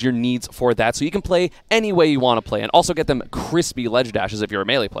establishes your needs for that, so you can play any way you want to play, and also get them crispy ledge dashes if you're a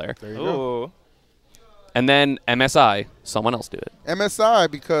melee player. There you go. And then MSI, someone else do it. MSI,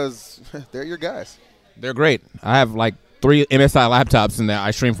 because they're your guys. They're great. I have like 3 MSI laptops and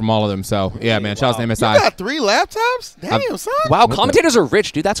I stream from all of them. So yeah, man, shouts to MSI. You got 3 laptops? Damn, son. Wow, commentators are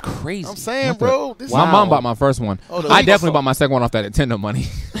rich, dude. That's crazy. I'm saying, bro. My mom bought my first one. Oh, I definitely bought my second one off that Nintendo money.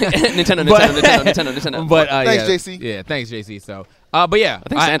 Nintendo. But thanks, JC. Yeah, thanks, JC. So, but yeah, I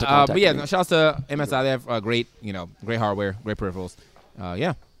think Santa contacted me. no, shouts to MSI. They have great, you know, great hardware, great peripherals.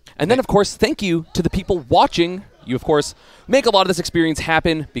 Yeah. And then, of course, thank you to the people watching. You, of course, make a lot of this experience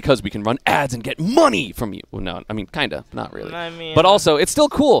happen because we can run ads and get money from you. Well, no, I mean, kind of, not really. I mean, but also, it's still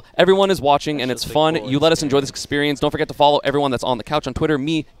cool. Everyone is watching, and it's fun. You let us enjoy this experience. Don't forget to follow everyone that's on the couch on Twitter.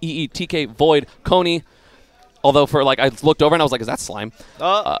 Me, EETK, Void, Coney. Although, for like, I looked over and I was like, is that slime?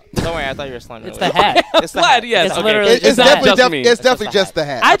 Don't worry, I thought you were slime. It's the hat. It's the hat. Yes, It's okay. literally It's definitely just the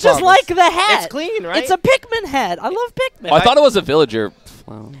hat. I just promise. like the hat. It's clean, right? It's a Pikmin hat. I love Pikmin. Oh, I thought it was a villager.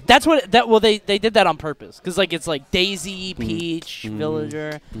 Wow. That's what they did that on purpose because like it's like Daisy, Peach,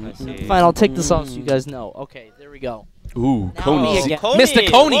 Villager. I see. Fine, I'll take this off so you guys know. Okay, there we go. Ooh, Now Coney. me again.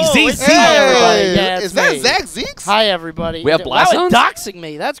 Mr. Coney, Whoa, ZC. it's- Hi everybody. Yeah, Is it's that me. Zach Zeeks? Hi everybody. We have Wow, blast it's zones? doxing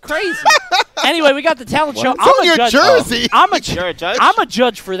me. That's crazy. Anyway, we got the talent show. It's on your judge. jersey. You're a judge? I'm a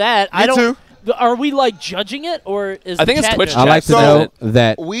judge for that. I don't. too. Are we like judging it or is I think the it's chat Twitch judging I chat. like to So- know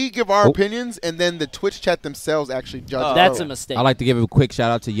that We give our opinions, and then the Twitch chat themselves actually judge. That's a mistake. I like to give a quick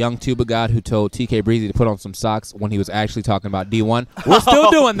shout out to Young Tuba God who told TK Breezy to put on some socks when he was actually talking about D1. We're still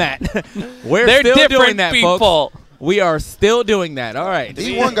doing that. We're They're still different doing that, people. folks. We are still doing that. All right.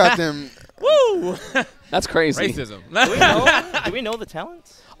 D1 got them. Woo! That's crazy. Racism. Do we know the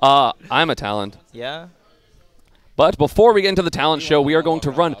talents? I'm a talent. Yeah. But before we get into the talent show, we are going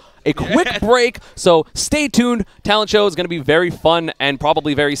to run a quick break. So stay tuned. Talent show is going to be very fun and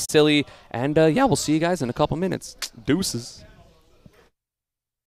probably very silly. And yeah, we'll see you guys in a couple minutes. Deuces.